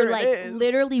people are like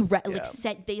literally they'll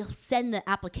send the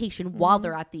application while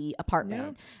they're at the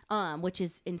apartment, which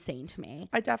is insane to me.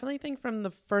 I definitely think from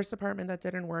the first apartment that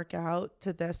didn't work out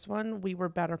to this one, we were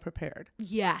better prepared.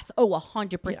 Yes. Oh,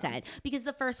 100%. Yeah. Because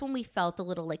the first one we felt a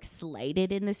little like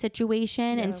slighted in the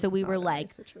situation, and so we were like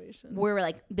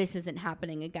this isn't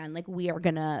happening again, like we are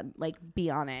gonna like be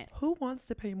on it. Who wants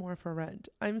to pay more for rent?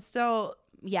 I'm still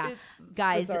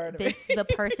guys, the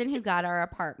person who got our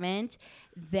apartment,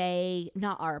 the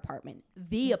apartment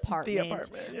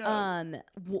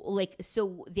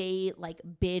so they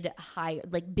bid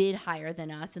higher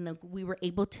than us, and we were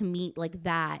able to meet like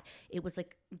that. It was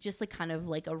like just like kind of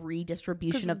like a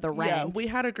redistribution of the rent. Yeah, we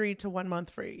had agreed to 1 month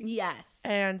free. Yes.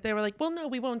 And they were like, well, no,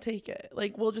 we won't take it.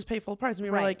 Like, we'll just pay full price. And we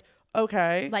were like,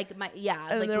 okay. And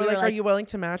they were like, are you willing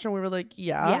to match? And we were like,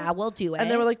 yeah, we'll do it.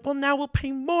 And they were like, well, now we'll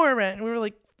pay more rent. And we were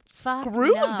like,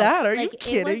 screw that. Are you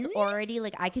kidding me? It was already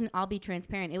like, I'll be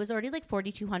transparent. It was already like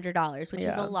 $4,200, which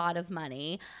is a lot of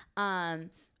money. And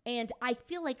I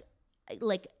feel like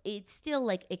it's still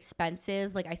like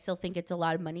expensive. Like I still think it's a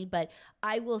lot of money, but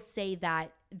I will say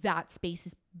that space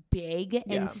is big,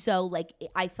 and so like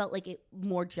I felt like it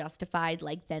more justified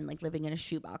like than like living in a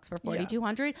shoebox for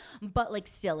 $4,200. But like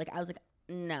still, like I was like,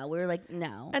 no, we were like,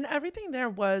 no. And everything there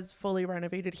was fully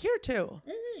renovated here too.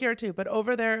 But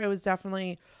over there it was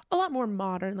definitely a lot more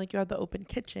modern. Like you had the open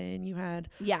kitchen, you had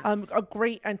a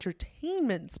great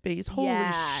entertainment space. Holy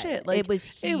shit. Like it was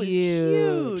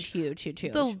huge.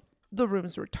 The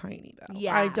rooms were tiny though.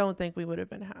 Yeah. I don't think we would have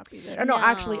been happy there. No,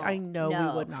 actually I know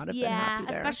we would not have been happy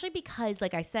there. Especially because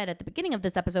like I said at the beginning of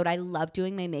this episode, I love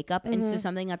doing my makeup. And so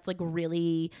something that's like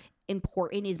really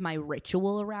important is my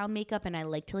ritual around makeup, and I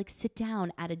like to like sit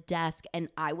down at a desk, and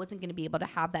I wasn't going to be able to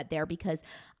have that there because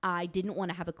I didn't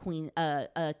want to have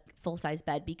a full-size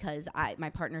bed because my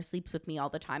partner sleeps with me all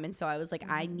the time, and so I was like,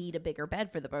 I need a bigger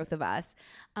bed for the both of us.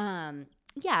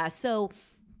 So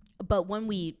but when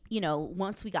we,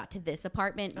 once we got to this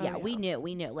apartment, we knew,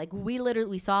 like we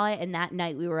literally saw it, and that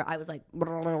night I was like,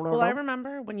 well, I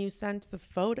remember when you sent the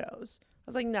photos, I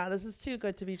was like, no, this is too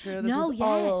good to be true. This is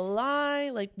all a lie.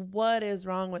 Like, what is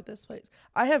wrong with this place?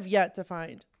 I have yet to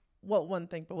find one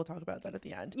thing, but we'll talk about that at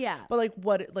the end. Yeah. But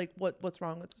what's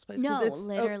wrong with this place? No, it's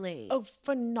literally a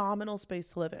phenomenal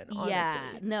space to live in, honestly. Yeah.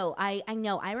 No, I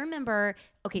know. I remember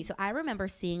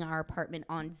seeing our apartment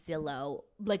on Zillow,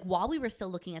 like while we were still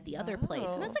looking at the other place.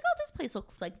 And I was like, oh, this place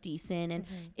looks like decent. And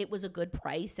it was a good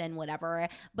price and whatever.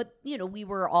 But, we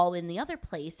were all in the other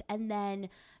place. And then,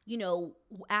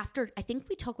 after, I think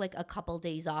we took like a couple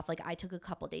days off. Like I took a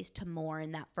couple days to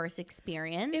mourn that first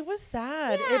experience. It was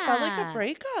sad. Yeah. It felt like a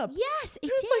breakup. Yes, it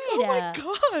was did. Like,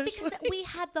 oh my gosh. Because we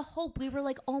had the hope. We were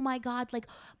like, oh my God. Like,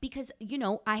 because,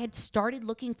 I had started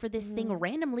looking for this thing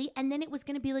randomly, and then it was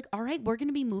going to be like, all right, we're going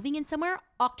to be moving in somewhere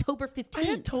October 15th. I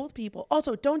had told people.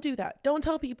 Also, don't do that. Don't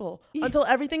tell people until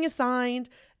everything is signed.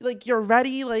 Like, you're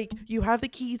ready. Like, you have the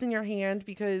keys in your hand,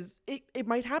 because it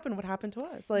might happen what happened to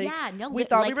us. Like, we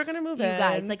thought we were going to move in. You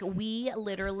guys, like, we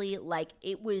literally, like,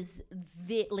 it was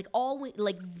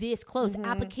this close.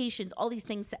 Applications, all these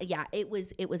things. Yeah, it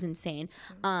was insane.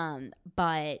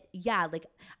 But yeah, like,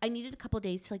 I needed a couple of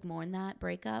days to like mourn that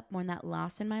breakup, mourn that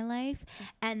loss in my life.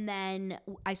 And then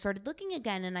I started looking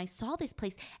again, and I saw this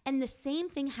place, and the same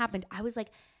thing happened. I was like,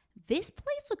 this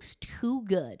place looks too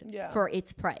good for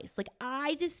its price. Like,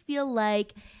 I just feel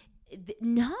like,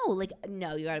 no,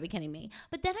 you gotta be kidding me.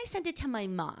 But then I sent it to my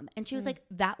mom, and she was like,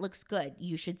 that looks good.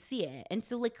 You should see it. And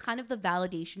so like kind of the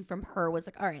validation from her was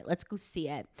like, all right, let's go see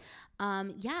it.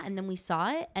 And then we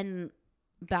saw it, and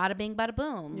bada bing, bada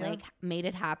boom, like made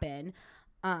it happen.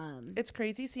 It's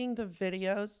crazy seeing the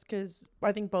videos, because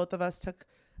I think both of us took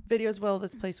videos while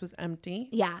this place was empty.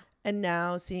 Yeah. And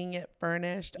now seeing it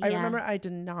furnished. I remember I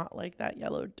did not like that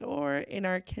yellow door in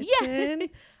our kitchen. Yes.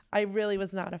 I really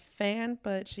was not a fan,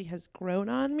 but she has grown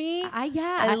on me.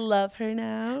 I love her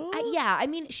now. I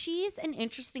mean, she's an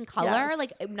interesting color. Yes.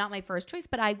 Like, not my first choice,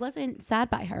 but I wasn't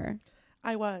sad by her.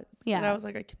 I was. Yeah. And I was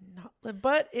like, I cannot live.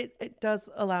 But it does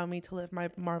allow me to live my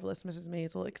Marvelous Mrs.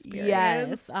 Maisel experience.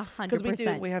 Yes, 100%.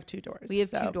 Because we have 2 doors. We have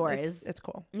 2 doors. It's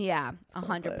cool. Yeah,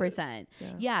 100%.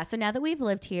 Yeah. So now that we've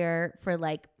lived here for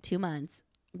like 2 months,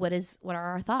 what are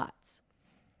our thoughts?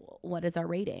 What is our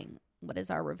rating? What is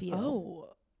our review? Oh,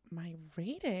 my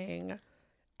rating.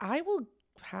 I will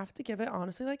have to give it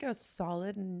honestly like a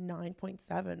solid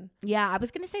 9.7. Yeah, I was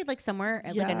gonna say like somewhere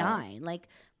like a 9.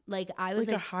 Like I was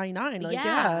like a high 9. Like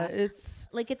it's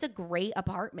like it's a great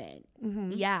apartment.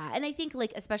 Yeah, and I think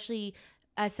like especially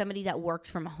as somebody that works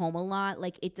from home a lot,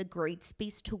 like it's a great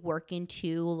space to work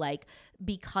into, like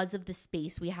because of the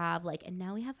space we have, like, and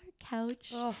now we have our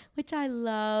couch, which I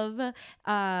love.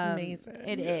 Amazing.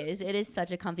 It is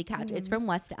such a comfy couch. It's from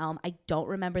West Elm. I don't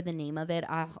remember the name of it.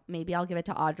 Maybe I'll give it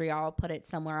to Audrey, or I'll put it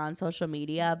somewhere on social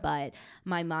media, but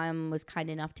my mom was kind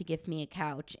enough to gift me a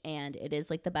couch, and it is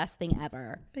like the best thing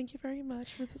ever. Thank you very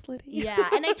much, Mrs. Liddy. Yeah,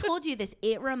 and I told you this.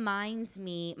 It reminds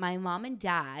me, my mom and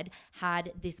dad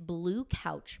had this blue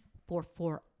couch for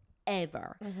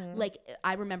forever. Like,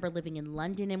 I remember living in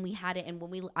London, and we had it, and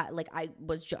when I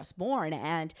was just born,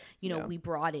 and we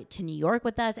brought it to New York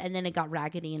with us, and then it got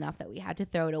raggedy enough that we had to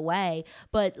throw it away.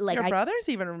 But like, your brothers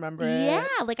even remember it. Yeah,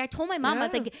 like I told my mom, I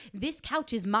was like, this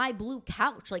couch is my blue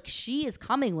couch. Like, she is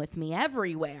coming with me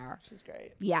everywhere. She's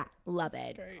great. Yeah, love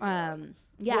it.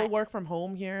 Yeah, we'll work from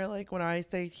home here. Like when I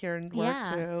stay here and work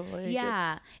too.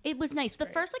 Like, it was nice. The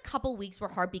first like couple weeks were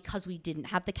hard because we didn't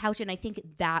have the couch, and I think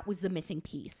that was the missing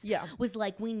piece. Yeah, was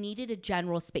like we needed a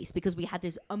general space because we had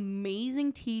this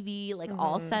amazing TV like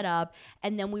all set up,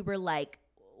 and then we were like,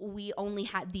 we only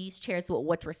had these chairs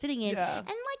which we're sitting in, and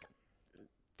like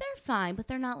they're fine, but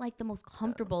they're not like the most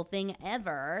comfortable thing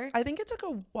ever. I think it took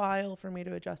a while for me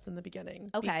to adjust in the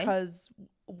beginning. Okay, because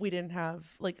we didn't have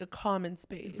like a common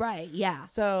space. Right. Yeah.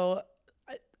 So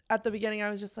at the beginning I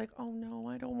was just like, oh no,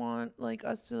 I don't want like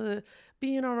us to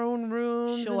be in our own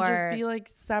rooms and just be like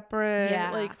separate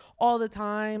like all the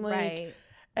time. Like,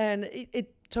 and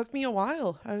it took me a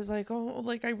while. I was like, oh,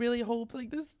 like I really hope like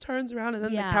this turns around. And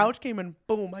then Yeah. the couch came and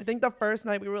boom. I think the first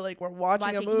night we were like, we're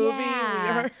watching a movie.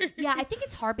 Yeah. Yeah, I think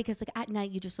it's hard because like at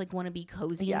night you just like want to be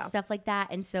cozy Yeah. and stuff like that.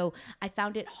 And so I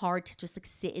found it hard to just like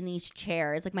sit in these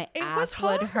chairs. Like my It ass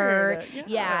was would hurt. hard.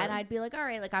 Yeah. And I'd be like, all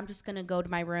right, like I'm just gonna go to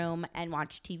my room and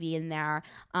watch TV in there.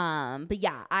 But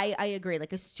yeah, I agree.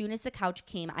 Like as soon as the couch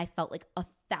came, I felt like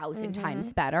 1,000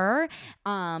 times better.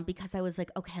 Because I was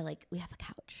like, okay, like we have a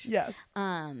couch. Yes.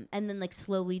 And then like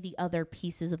slowly the other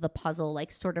pieces of the puzzle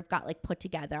like sort of got like put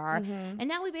together. And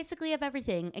now we basically have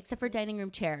everything except for dining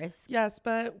room chairs. Yes,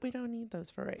 but we don't need those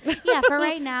for right now. Yeah, for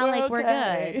right now, We're like we're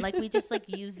okay. good. Like we just like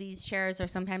use these chairs, or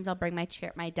sometimes I'll bring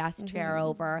my desk chair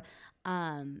over.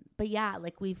 But yeah,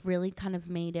 like we've really kind of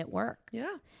made it work.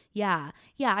 Yeah. Yeah.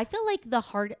 I feel like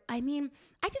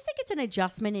I just think it's an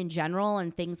adjustment in general,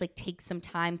 and things like take some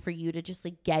time for you to just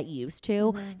like get used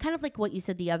to. Kind of like what you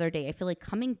said the other day. I feel like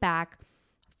coming back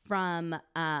from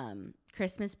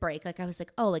Christmas break, like I was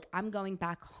like, oh, like I'm going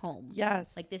back home.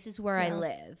 Yes. Like this is where I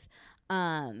live.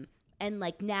 And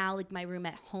like now, like my room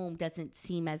at home doesn't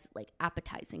seem as like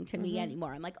appetizing to me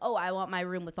anymore. I'm like, oh, I want my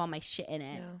room with all my shit in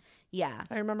it. Yeah.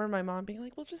 I remember my mom being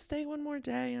like, well, just stay one more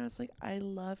day. And I was like, I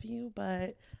love you,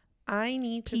 but I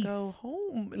need to go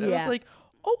home. And I was like,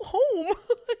 oh, home.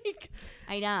 Like,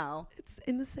 I know. it's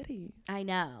in the city. I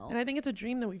know. And I think it's a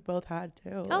dream that we've both had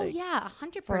too. Oh like, yeah,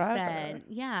 100%. forever.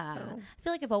 Yeah. So. I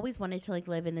feel like I've always wanted to like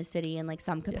live in the city in like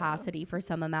some capacity for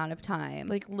some amount of time.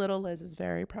 Like little Liz is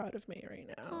very proud of me right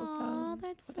now. Aw, So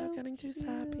that's without so getting too cute.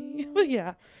 sappy. But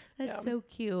yeah. That's so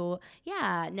cute.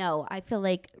 Yeah, no, I feel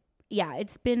like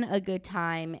it's been a good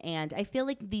time, and I feel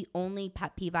like the only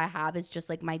pet peeve I have is just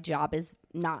like my job is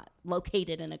not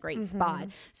located in a great spot.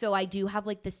 So I do have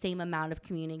like the same amount of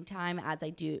commuting time as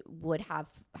I would have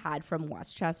had from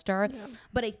Westchester. Yeah.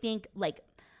 But I think like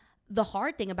the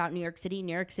hard thing about New York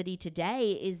City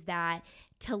today is that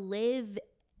to live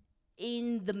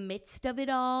in the midst of it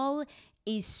all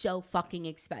is so fucking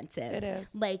expensive. It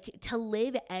is. Like to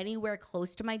live anywhere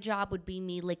close to my job would be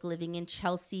me like living in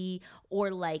Chelsea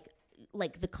or like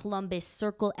the Columbus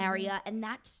Circle area, and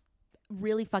that's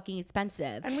really fucking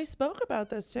expensive. And we spoke about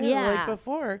this too, Yeah. like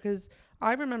before, because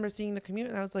I remember seeing the commute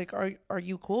and I was like, are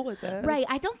you cool with this? Right.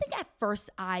 I don't think at first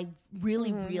I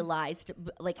really realized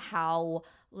like how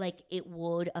like it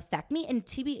would affect me, and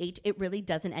TBH it really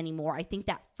doesn't anymore. I think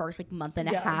that first like month and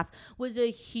a half was a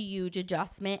huge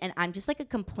adjustment, and I'm just like a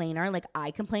complainer. Like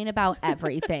I complain about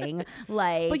everything.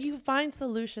 Like, But you find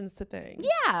solutions to things.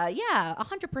 yeah,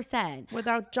 100%.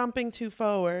 Without jumping too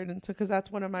forward, and because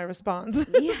that's one of my responses.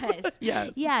 Yes.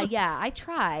 Yes. Yeah, I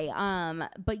try.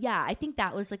 But yeah, I think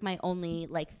that was like my only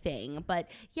like thing. But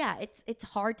yeah, it's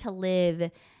hard to live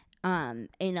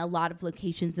in a lot of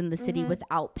locations in the city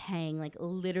without paying like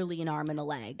literally an arm and a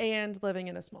leg. And living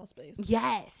in a small space.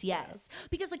 Yes.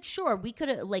 Because like sure, we could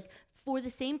have like for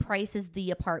the same price as the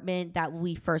apartment that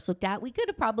we first looked at, we could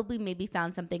have probably maybe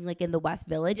found something like in the West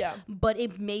Village. Yeah. But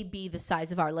it may be the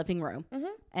size of our living room.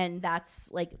 And that's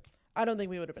like I don't think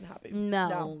we would have been happy.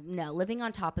 No. Living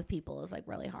on top of people is like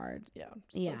really hard. Yeah.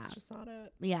 It's just not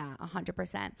it. Yeah,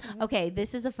 100%. Okay,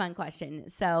 this is a fun question.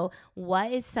 So,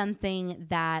 what is something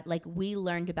that like we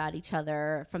learned about each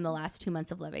other from the last 2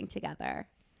 months of living together?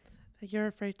 You're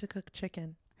afraid to cook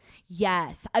chicken.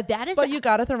 Yes, that is. But you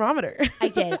got a thermometer. I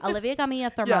did. Olivia got me a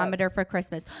thermometer for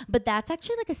Christmas, but that's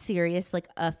actually like a serious like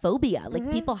a phobia.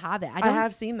 Like people have it. I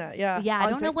have seen that. Yeah. Yeah, I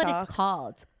don't know what it's TikTok.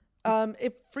 called.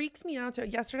 It freaks me out too.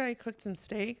 Yesterday I cooked some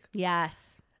steak.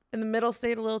 Yes. And the middle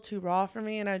stayed a little too raw for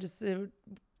me, and it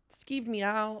skeeved me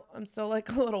out. I'm still like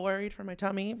a little worried for my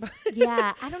tummy. But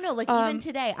Yeah, I don't know. Like even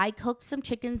today, I cooked some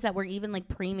chickens that were even like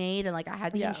pre-made, and like I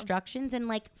had the instructions, and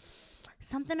like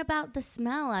something about the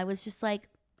smell, I was just like,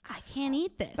 I can't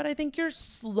eat this. But I think you're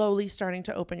slowly starting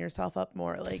to open yourself up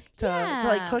more, like to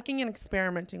like cooking and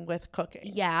experimenting with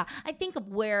cooking. Yeah, I think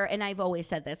and I've always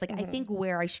said this, like I think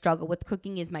where I struggle with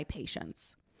cooking is my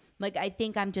patience. Like I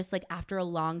think I'm just like after a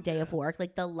long day of work,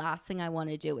 like the last thing I want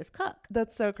to do is cook.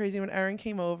 That's so crazy. When Erin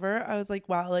came over, I was like,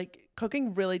 wow, like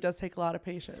cooking really does take a lot of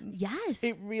patience. Yes.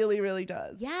 It really, really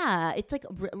does. Yeah. It's like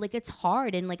it's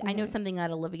hard. And like I know something that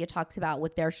Olivia talks about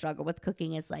with their struggle with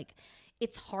cooking is like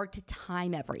it's hard to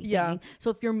time everything. Yeah. So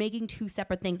if you're making two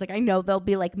separate things, like I know they'll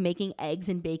be like making eggs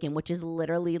and bacon, which is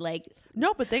literally like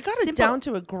no, but they got it down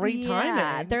to a great timing.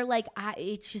 Yeah, they're like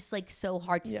it's just like so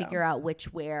hard to figure out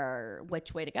which way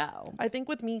to go. I think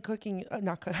with me cooking,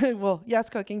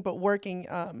 cooking, but working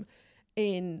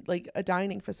in like a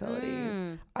dining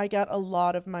facilities, I get a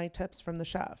lot of my tips from the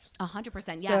chefs.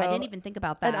 100%. Yeah, I didn't even think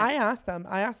about that. And I ask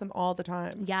them all the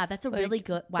time. Yeah, that's a like, really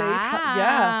good. Wow.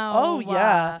 Yeah. Oh,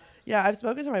 yeah. Yeah, I've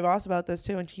spoken to my boss about this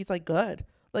too, and he's like, good.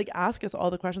 Like, ask us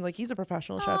all the questions. Like, he's a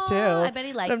professional chef too. I bet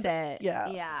he likes it.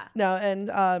 Yeah. No,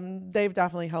 and they've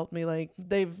definitely helped me. Like,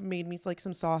 they've made me like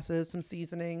some sauces, some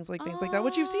seasonings, like things like that,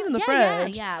 which you've seen in the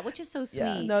fridge. Yeah, which is so sweet.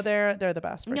 Yeah, no, they're the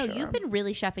best for sure. No, you've been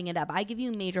really chefing it up. I give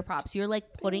you major props. You're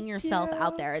like putting yourself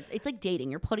out there. It's like dating.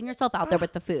 You're putting yourself out there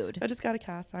with the food. I just got a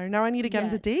cast iron. Now I need to get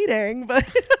into dating, but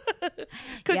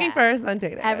cooking first, then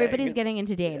dating. Everybody's getting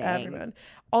into dating. Everyone.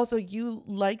 Also, you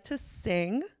like to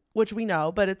sing, which we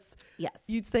know, but it's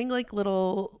you'd sing like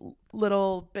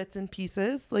little bits and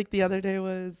pieces. Like the other day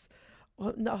was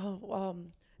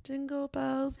Jingle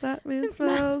bells, Batman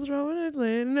smells, rolling it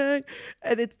late night,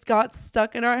 and it got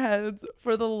stuck in our heads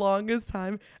for the longest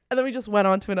time, and then we just went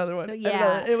on to another one.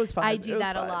 Yeah, it was fun. I do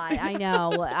that a lot. I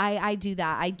know. I do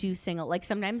that. I do sing. Like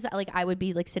sometimes, like I would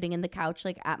be like sitting in the couch,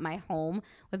 like at my home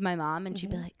with my mom, and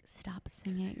she'd be like, "Stop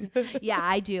singing." Yeah,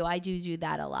 I do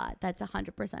that a lot. That's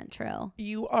 100% true.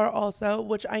 You are also,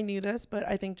 which I knew this, but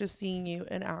I think just seeing you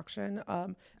in action,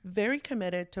 very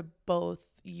committed to both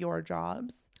your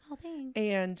jobs. Oh, thanks.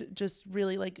 And just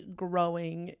really like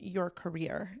growing your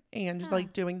career and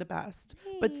like doing the best.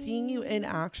 Thanks. But seeing you in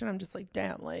action, I'm just like,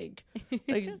 damn, like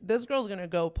this girl's gonna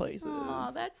go places.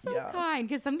 Oh, that's so kind.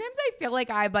 Because sometimes I feel like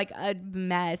I'm like a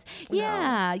mess.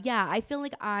 Yeah. I feel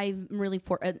like I'm really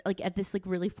like at this like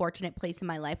really fortunate place in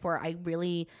my life where I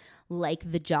really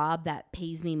like the job that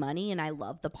pays me money, and I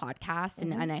love the podcast,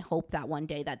 and I hope that one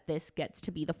day that this gets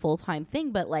to be the full-time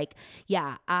thing. But like,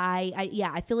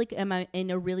 I feel like I'm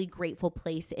in a really grateful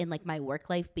place in like my work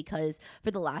life, because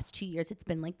for the last 2 years it's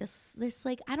been like this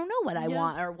like I don't know what I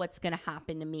want or what's gonna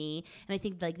happen to me, and I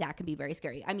think like that can be very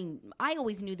scary. I mean, I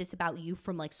always knew this about you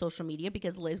from like social media,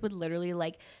 because Liz would literally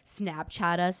like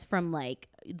Snapchat us from like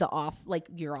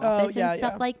your office and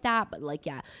stuff like that. But like,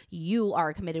 you are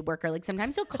a committed worker. Like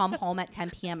sometimes you'll come home at 10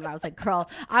 p.m. and I was like, girl,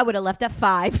 I would have left at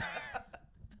 5.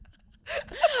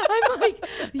 I'm like,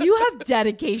 you have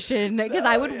dedication, because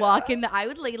I would walk in I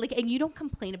would like, and you don't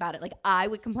complain about it. Like I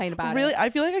would complain about it. Really? I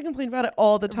feel like I complain about it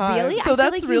all the time. Really? So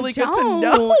that's like really good to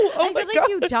know. I feel like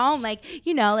you don't. Like,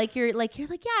 you know, like you're like,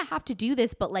 I have to do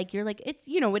this, but like, you're like, it's,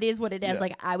 you know, it is what it is.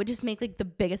 Like I would just make like the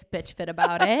biggest bitch fit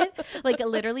about it. Like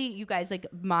literally, you guys, like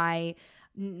my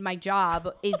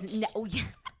job is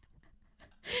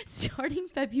starting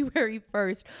February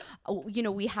 1st, you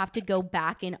know, we have to go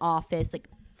back in office like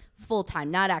full-time,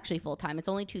 not actually full-time. It's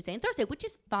only Tuesday and Thursday, which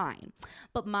is fine.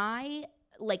 But my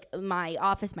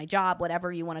office, my job,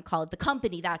 whatever you want to call it, the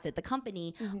company, that's it. The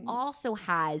company also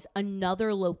has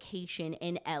another location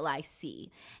in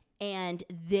LIC. And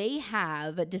they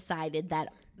have decided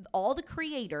that all the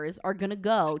creators are going to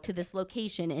go to this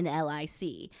location in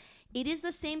LIC. It is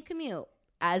the same commute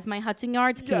as my Hudson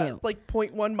Yards commute. Yes, like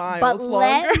 0.1 miles but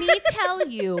longer. Let me tell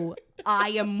you, I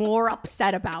am more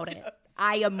upset about it.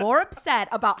 I am more upset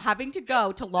about having to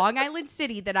go to Long Island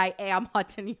City than I am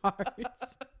Hudson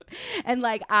Yards. And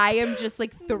like, I am just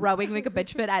like throwing like a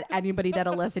bitch fit at anybody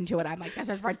that'll listen to it. I'm like, this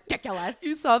is ridiculous.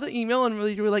 You saw the email and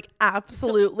really you were like,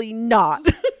 absolutely not.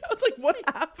 I was like, what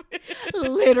happened?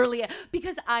 Literally,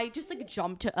 because I just like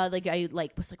jumped to was like,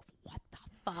 what the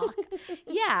fuck?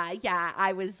 Yeah,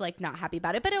 I was like not happy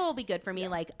about it, but it will be good for me.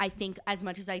 Like, I think as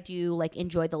much as I do like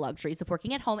enjoy the luxuries of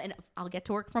working at home, and I'll get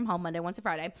to work from home Monday, Wednesday,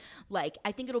 Friday, like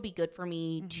I think it'll be good for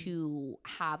me to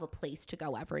have a place to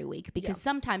go every week, because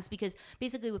sometimes, because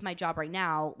basically with my job right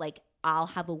now, like I'll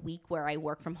have a week where I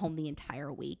work from home the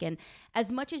entire week, and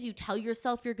as much as you tell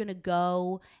yourself you're gonna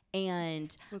go,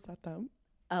 and was that them?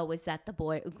 Oh, is that the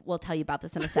boy? We'll tell you about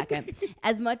this in a second.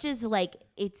 As much as like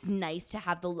it's nice to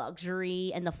have the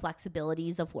luxury and the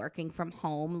flexibilities of working from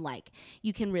home, like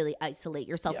you can really isolate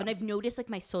yourself. And I've noticed like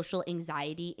my social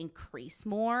anxiety increase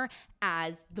more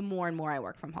as the more and more I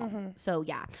work from home. So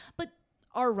yeah, but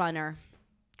our runner,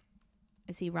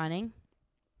 is he running?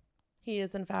 He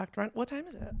is in fact run. What time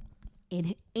is it?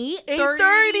 In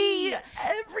 8:30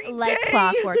 every day. Like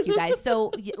clockwork, you guys.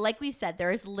 So like we've said,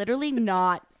 there is literally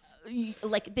not.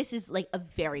 Like this is like a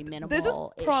very minimal This is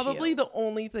probably issue. The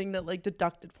only thing that like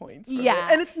deducted points. Yeah,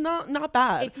 and it's not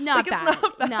bad. It's not bad.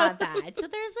 Not bad. So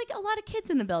there's like a lot of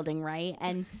kids in the building, right?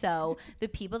 And so the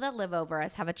people that live over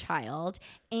us have a child,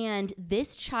 and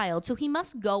this child, so he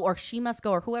must go or she must go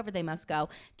or whoever they must go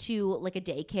to like a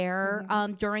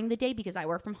daycare during the day, because I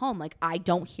work from home. Like I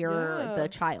don't hear the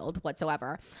child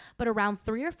whatsoever, but around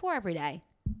 3 or 4 every day.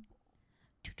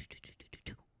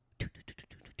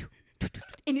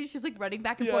 And it's just like running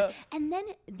back and forth. And then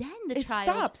the child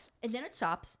stops. And then it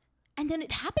stops. And then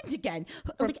it happens again.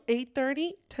 From like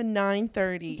 8:30 to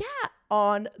 9:30. Yeah.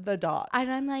 On the dot.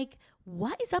 And I'm like,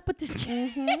 what is up with this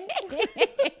kid?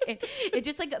 it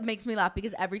just like makes me laugh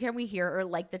because every time we hear or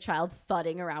like the child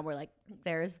thudding around, we're like,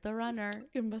 there's the runner.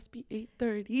 It must be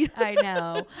 8:30.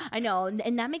 I know.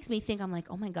 And that makes me think, I'm like,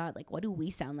 oh my God, like what do we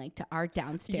sound like to our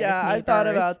downstairs Yeah, neighbors? I've thought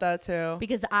about that too.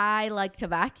 Because I like to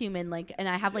vacuum and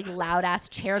I have like loud ass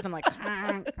chairs. I'm like,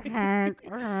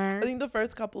 I think the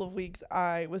first couple of weeks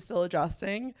I was still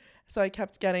adjusting. So I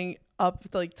kept getting up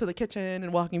like to the kitchen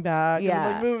and walking back and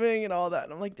like moving and all that.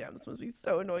 And I'm like, damn, this must be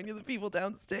so annoying to the people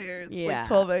downstairs. It's like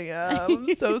 12 a.m.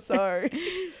 I'm so sorry.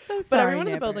 So sorry. But everyone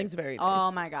in the building's very nice.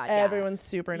 Oh my God. Everyone's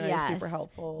super nice, super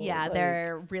helpful. Yeah, like,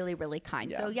 they're really, really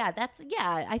kind. So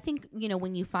I think,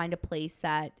 when you find a place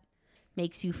that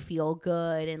makes you feel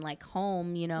good and like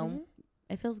home,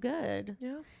 it feels good.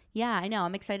 Yeah. Yeah, I know.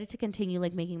 I'm excited to continue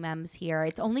like making memes here.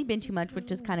 It's only been 2 months,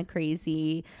 which is kind of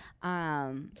crazy.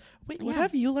 Wait, what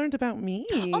have you learned about me?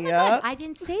 Oh my God, I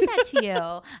didn't say that to you.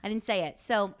 I didn't say it.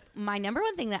 So my number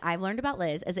one thing that I've learned about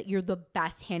Liz is that you're the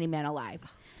best handyman alive.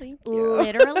 Thank you.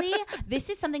 Literally, this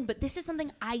is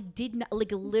something I did not,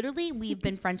 like literally we've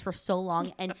been friends for so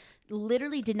long and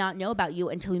literally did not know about you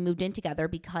until we moved in together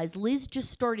because Liz just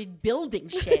started building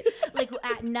shit. Like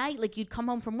at night, like you'd come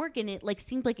home from work and it like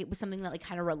seemed like it was something that like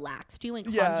kind of relaxed you and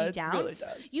calmed you down. Really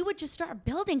does. You would just start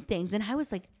building things and I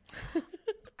was like,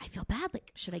 I feel bad.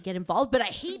 Like, should I get involved? But I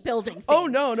hate building things. Oh,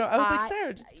 no. I was like,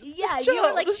 Sarah, just chill, you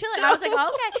were like just chilling. chill. I was like,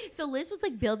 oh, okay. So Liz was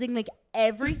like building like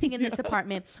everything in this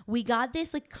apartment. We got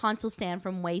this like console stand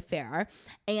from Wayfair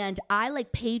and I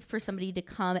like paid for somebody to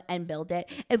come and build it.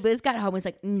 And Liz got home and was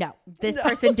like, no, this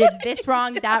person did this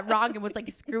wrong, that wrong. And was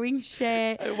like screwing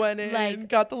shit. I went in, like,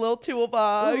 got the little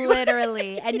toolbox.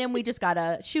 Literally. And then we just got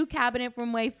a shoe cabinet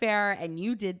from Wayfair and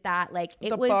you did that. Like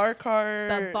it was. The bar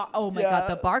cart. Oh my God.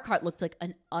 The bar cart looked like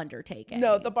an undertaking.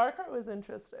 No, the bar cart was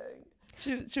interesting.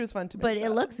 She was fun to make. But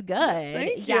it looks good.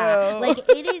 Thank you. Like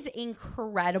it is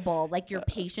incredible. Like your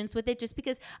patience with it, just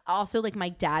because also like my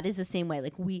dad is the same way.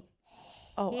 Like we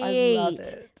hate I love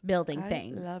it. building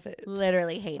things. I love it.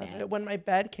 Literally hate it. When my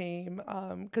bed came,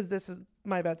 because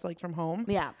my bed's like from home.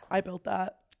 Yeah. I built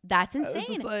that. That's I insane. was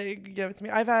just like, give it to me.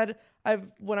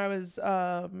 When I was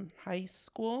high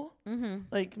school,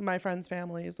 like my friends'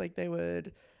 families, like they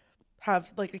would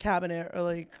have like a cabinet or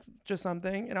like just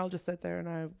something, and I'll just sit there and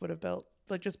I would have built it.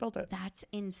 That's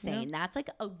insane. Yeah. That's like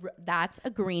that's a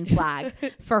green flag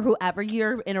for whoever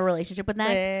you're in a relationship with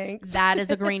next. Thanks. That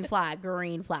is a green flag.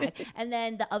 And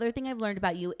then the other thing I've learned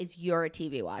about you is you're a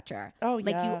TV watcher. Oh,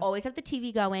 like yeah. you always have the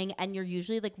TV going and you're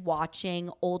usually like watching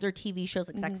older TV shows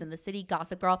like Sex and the City,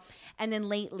 Gossip Girl. And then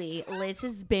lately Liz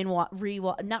has been watching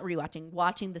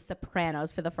The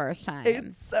Sopranos for the first time.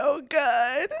 It's so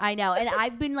good. I know. And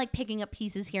I've been like picking up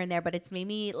pieces here and there, but it's made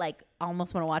me like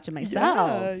almost want to watch it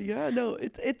myself. Yeah, no.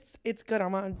 It's good.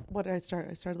 I'm on. What did I start?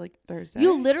 I started like Thursday.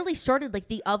 You literally started like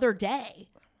the other day.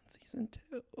 Season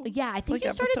 2. Yeah, I think like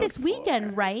you started this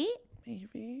weekend, right?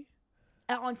 Maybe.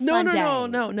 On Sunday.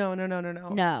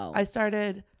 No. I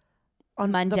started on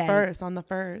Monday. The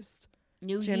 1st.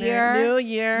 New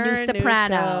year, new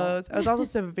Sopranos. I was also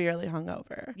severely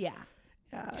hungover. Yeah.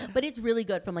 Yeah. But it's really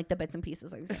good from like the bits and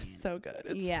pieces I've seen. It's so good.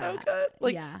 It's so good.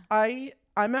 Like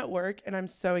I'm at work and I'm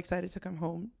so excited to come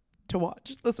home to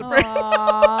watch The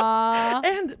Sopranos.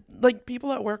 And like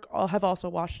people at work have also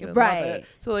watched it and love it.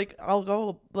 So like I'll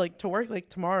go like to work like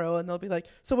tomorrow and they'll be like,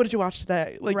 so what did you watch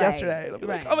today? Like yesterday. And I'll be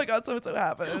like, oh my God, so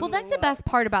happened. Well, that's the best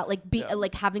part about like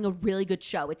like having a really good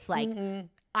show. It's like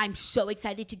I'm so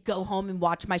excited to go home and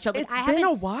watch my show. Like, it's been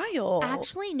a while.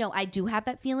 Actually, no, I do have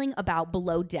that feeling about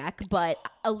Below Deck, but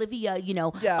Olivia,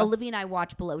 Olivia and I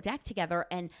watch Below Deck together,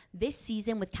 and this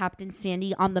season with Captain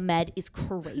Sandy on the med is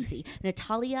crazy.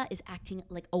 Natalia is acting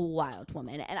like a wild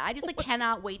woman, and I just like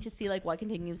cannot wait to see like what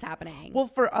continues happening. Well,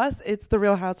 for us, it's The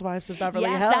Real Housewives of Beverly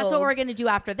Hills. Yes, that's what we're gonna do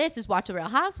after this is watch The Real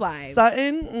Housewives.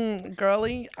 Sutton,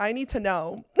 girly, I need to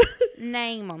know.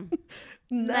 Name them.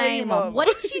 Name them. What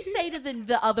did she say to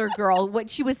the other girl? What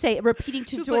she was repeating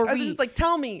to Dorit? I was just like,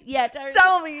 tell me. Yeah,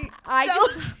 tell me.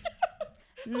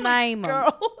 Name them.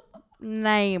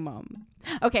 Name them.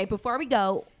 Okay, before we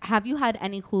go, have you had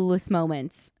any clueless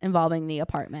moments involving the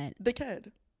apartment? The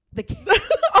kid.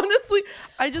 Honestly,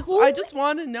 I just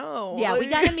want to know. Yeah, we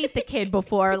got to meet the kid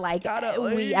before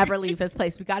we ever leave this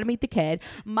place. We got to meet the kid.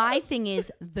 My thing is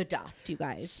the dust, you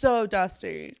guys. So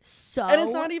dusty. And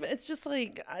it's not even, it's just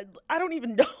like, I don't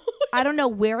even know. I don't know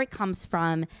where it comes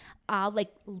from. I'll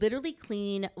like literally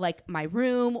clean like my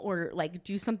room or like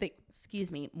do something,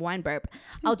 excuse me, wine burp.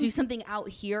 I'll do something out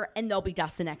here and there'll be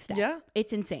dust the next day. Yeah.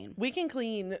 It's insane. We can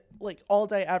clean like all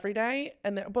day, every day,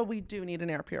 but we do need an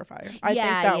air purifier. I think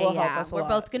that will help us a lot. We're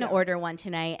both going to order one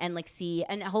tonight and like see,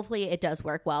 and hopefully it does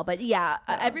work well. But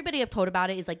everybody I've told about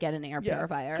it is like get an air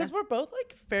purifier. Because we're both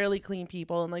like fairly clean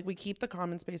people and like we keep the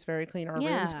common space very clean. Our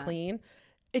rooms clean.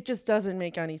 It just doesn't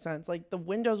make any sense. Like the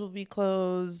windows will be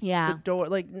closed. Yeah. The door,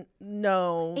 like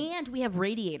no. And we have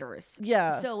radiators.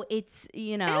 Yeah. So it's,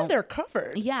 And they're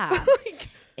covered. Yeah. Like,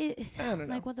 I don't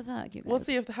know. Like what the fuck, you guys? We'll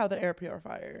see how the air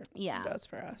purifier does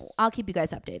for us. I'll keep you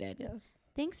guys updated. Yes.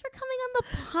 Thanks for coming on the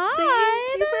pod.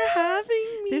 Thank you for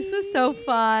having me. This was so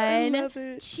fun. I love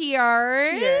it.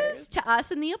 Cheers to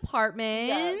us in the apartment.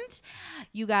 Yes.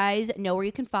 You guys know where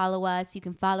you can follow us. You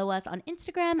can follow us on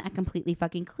Instagram at Completely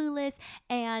Fucking Clueless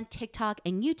and TikTok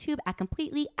and YouTube at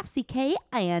Completely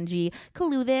FCKING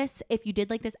Clueless. If you did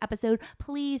like this episode,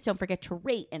 please don't forget to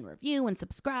rate and review and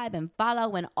subscribe and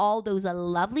follow and all those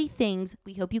lovely things.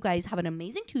 We hope you guys have an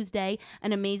amazing Tuesday,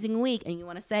 an amazing week. And you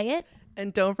want to say it?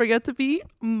 And don't forget to be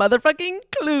motherfucking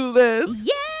clueless.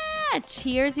 Yeah!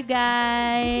 Cheers, you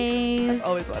guys. I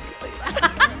always wanted to say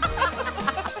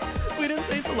that. We didn't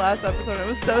say it the last episode. I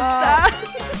was so sad.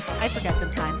 I forget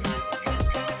sometimes.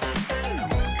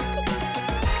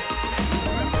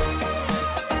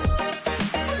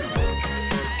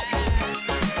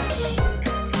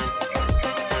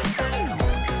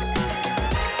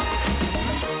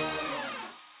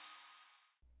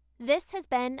 This has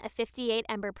been a 58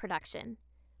 Ember production.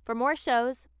 For more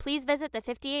shows, please visit the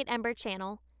 58 Ember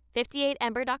channel,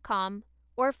 58ember.com,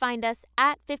 or find us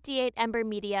at 58 Ember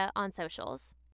Media on socials.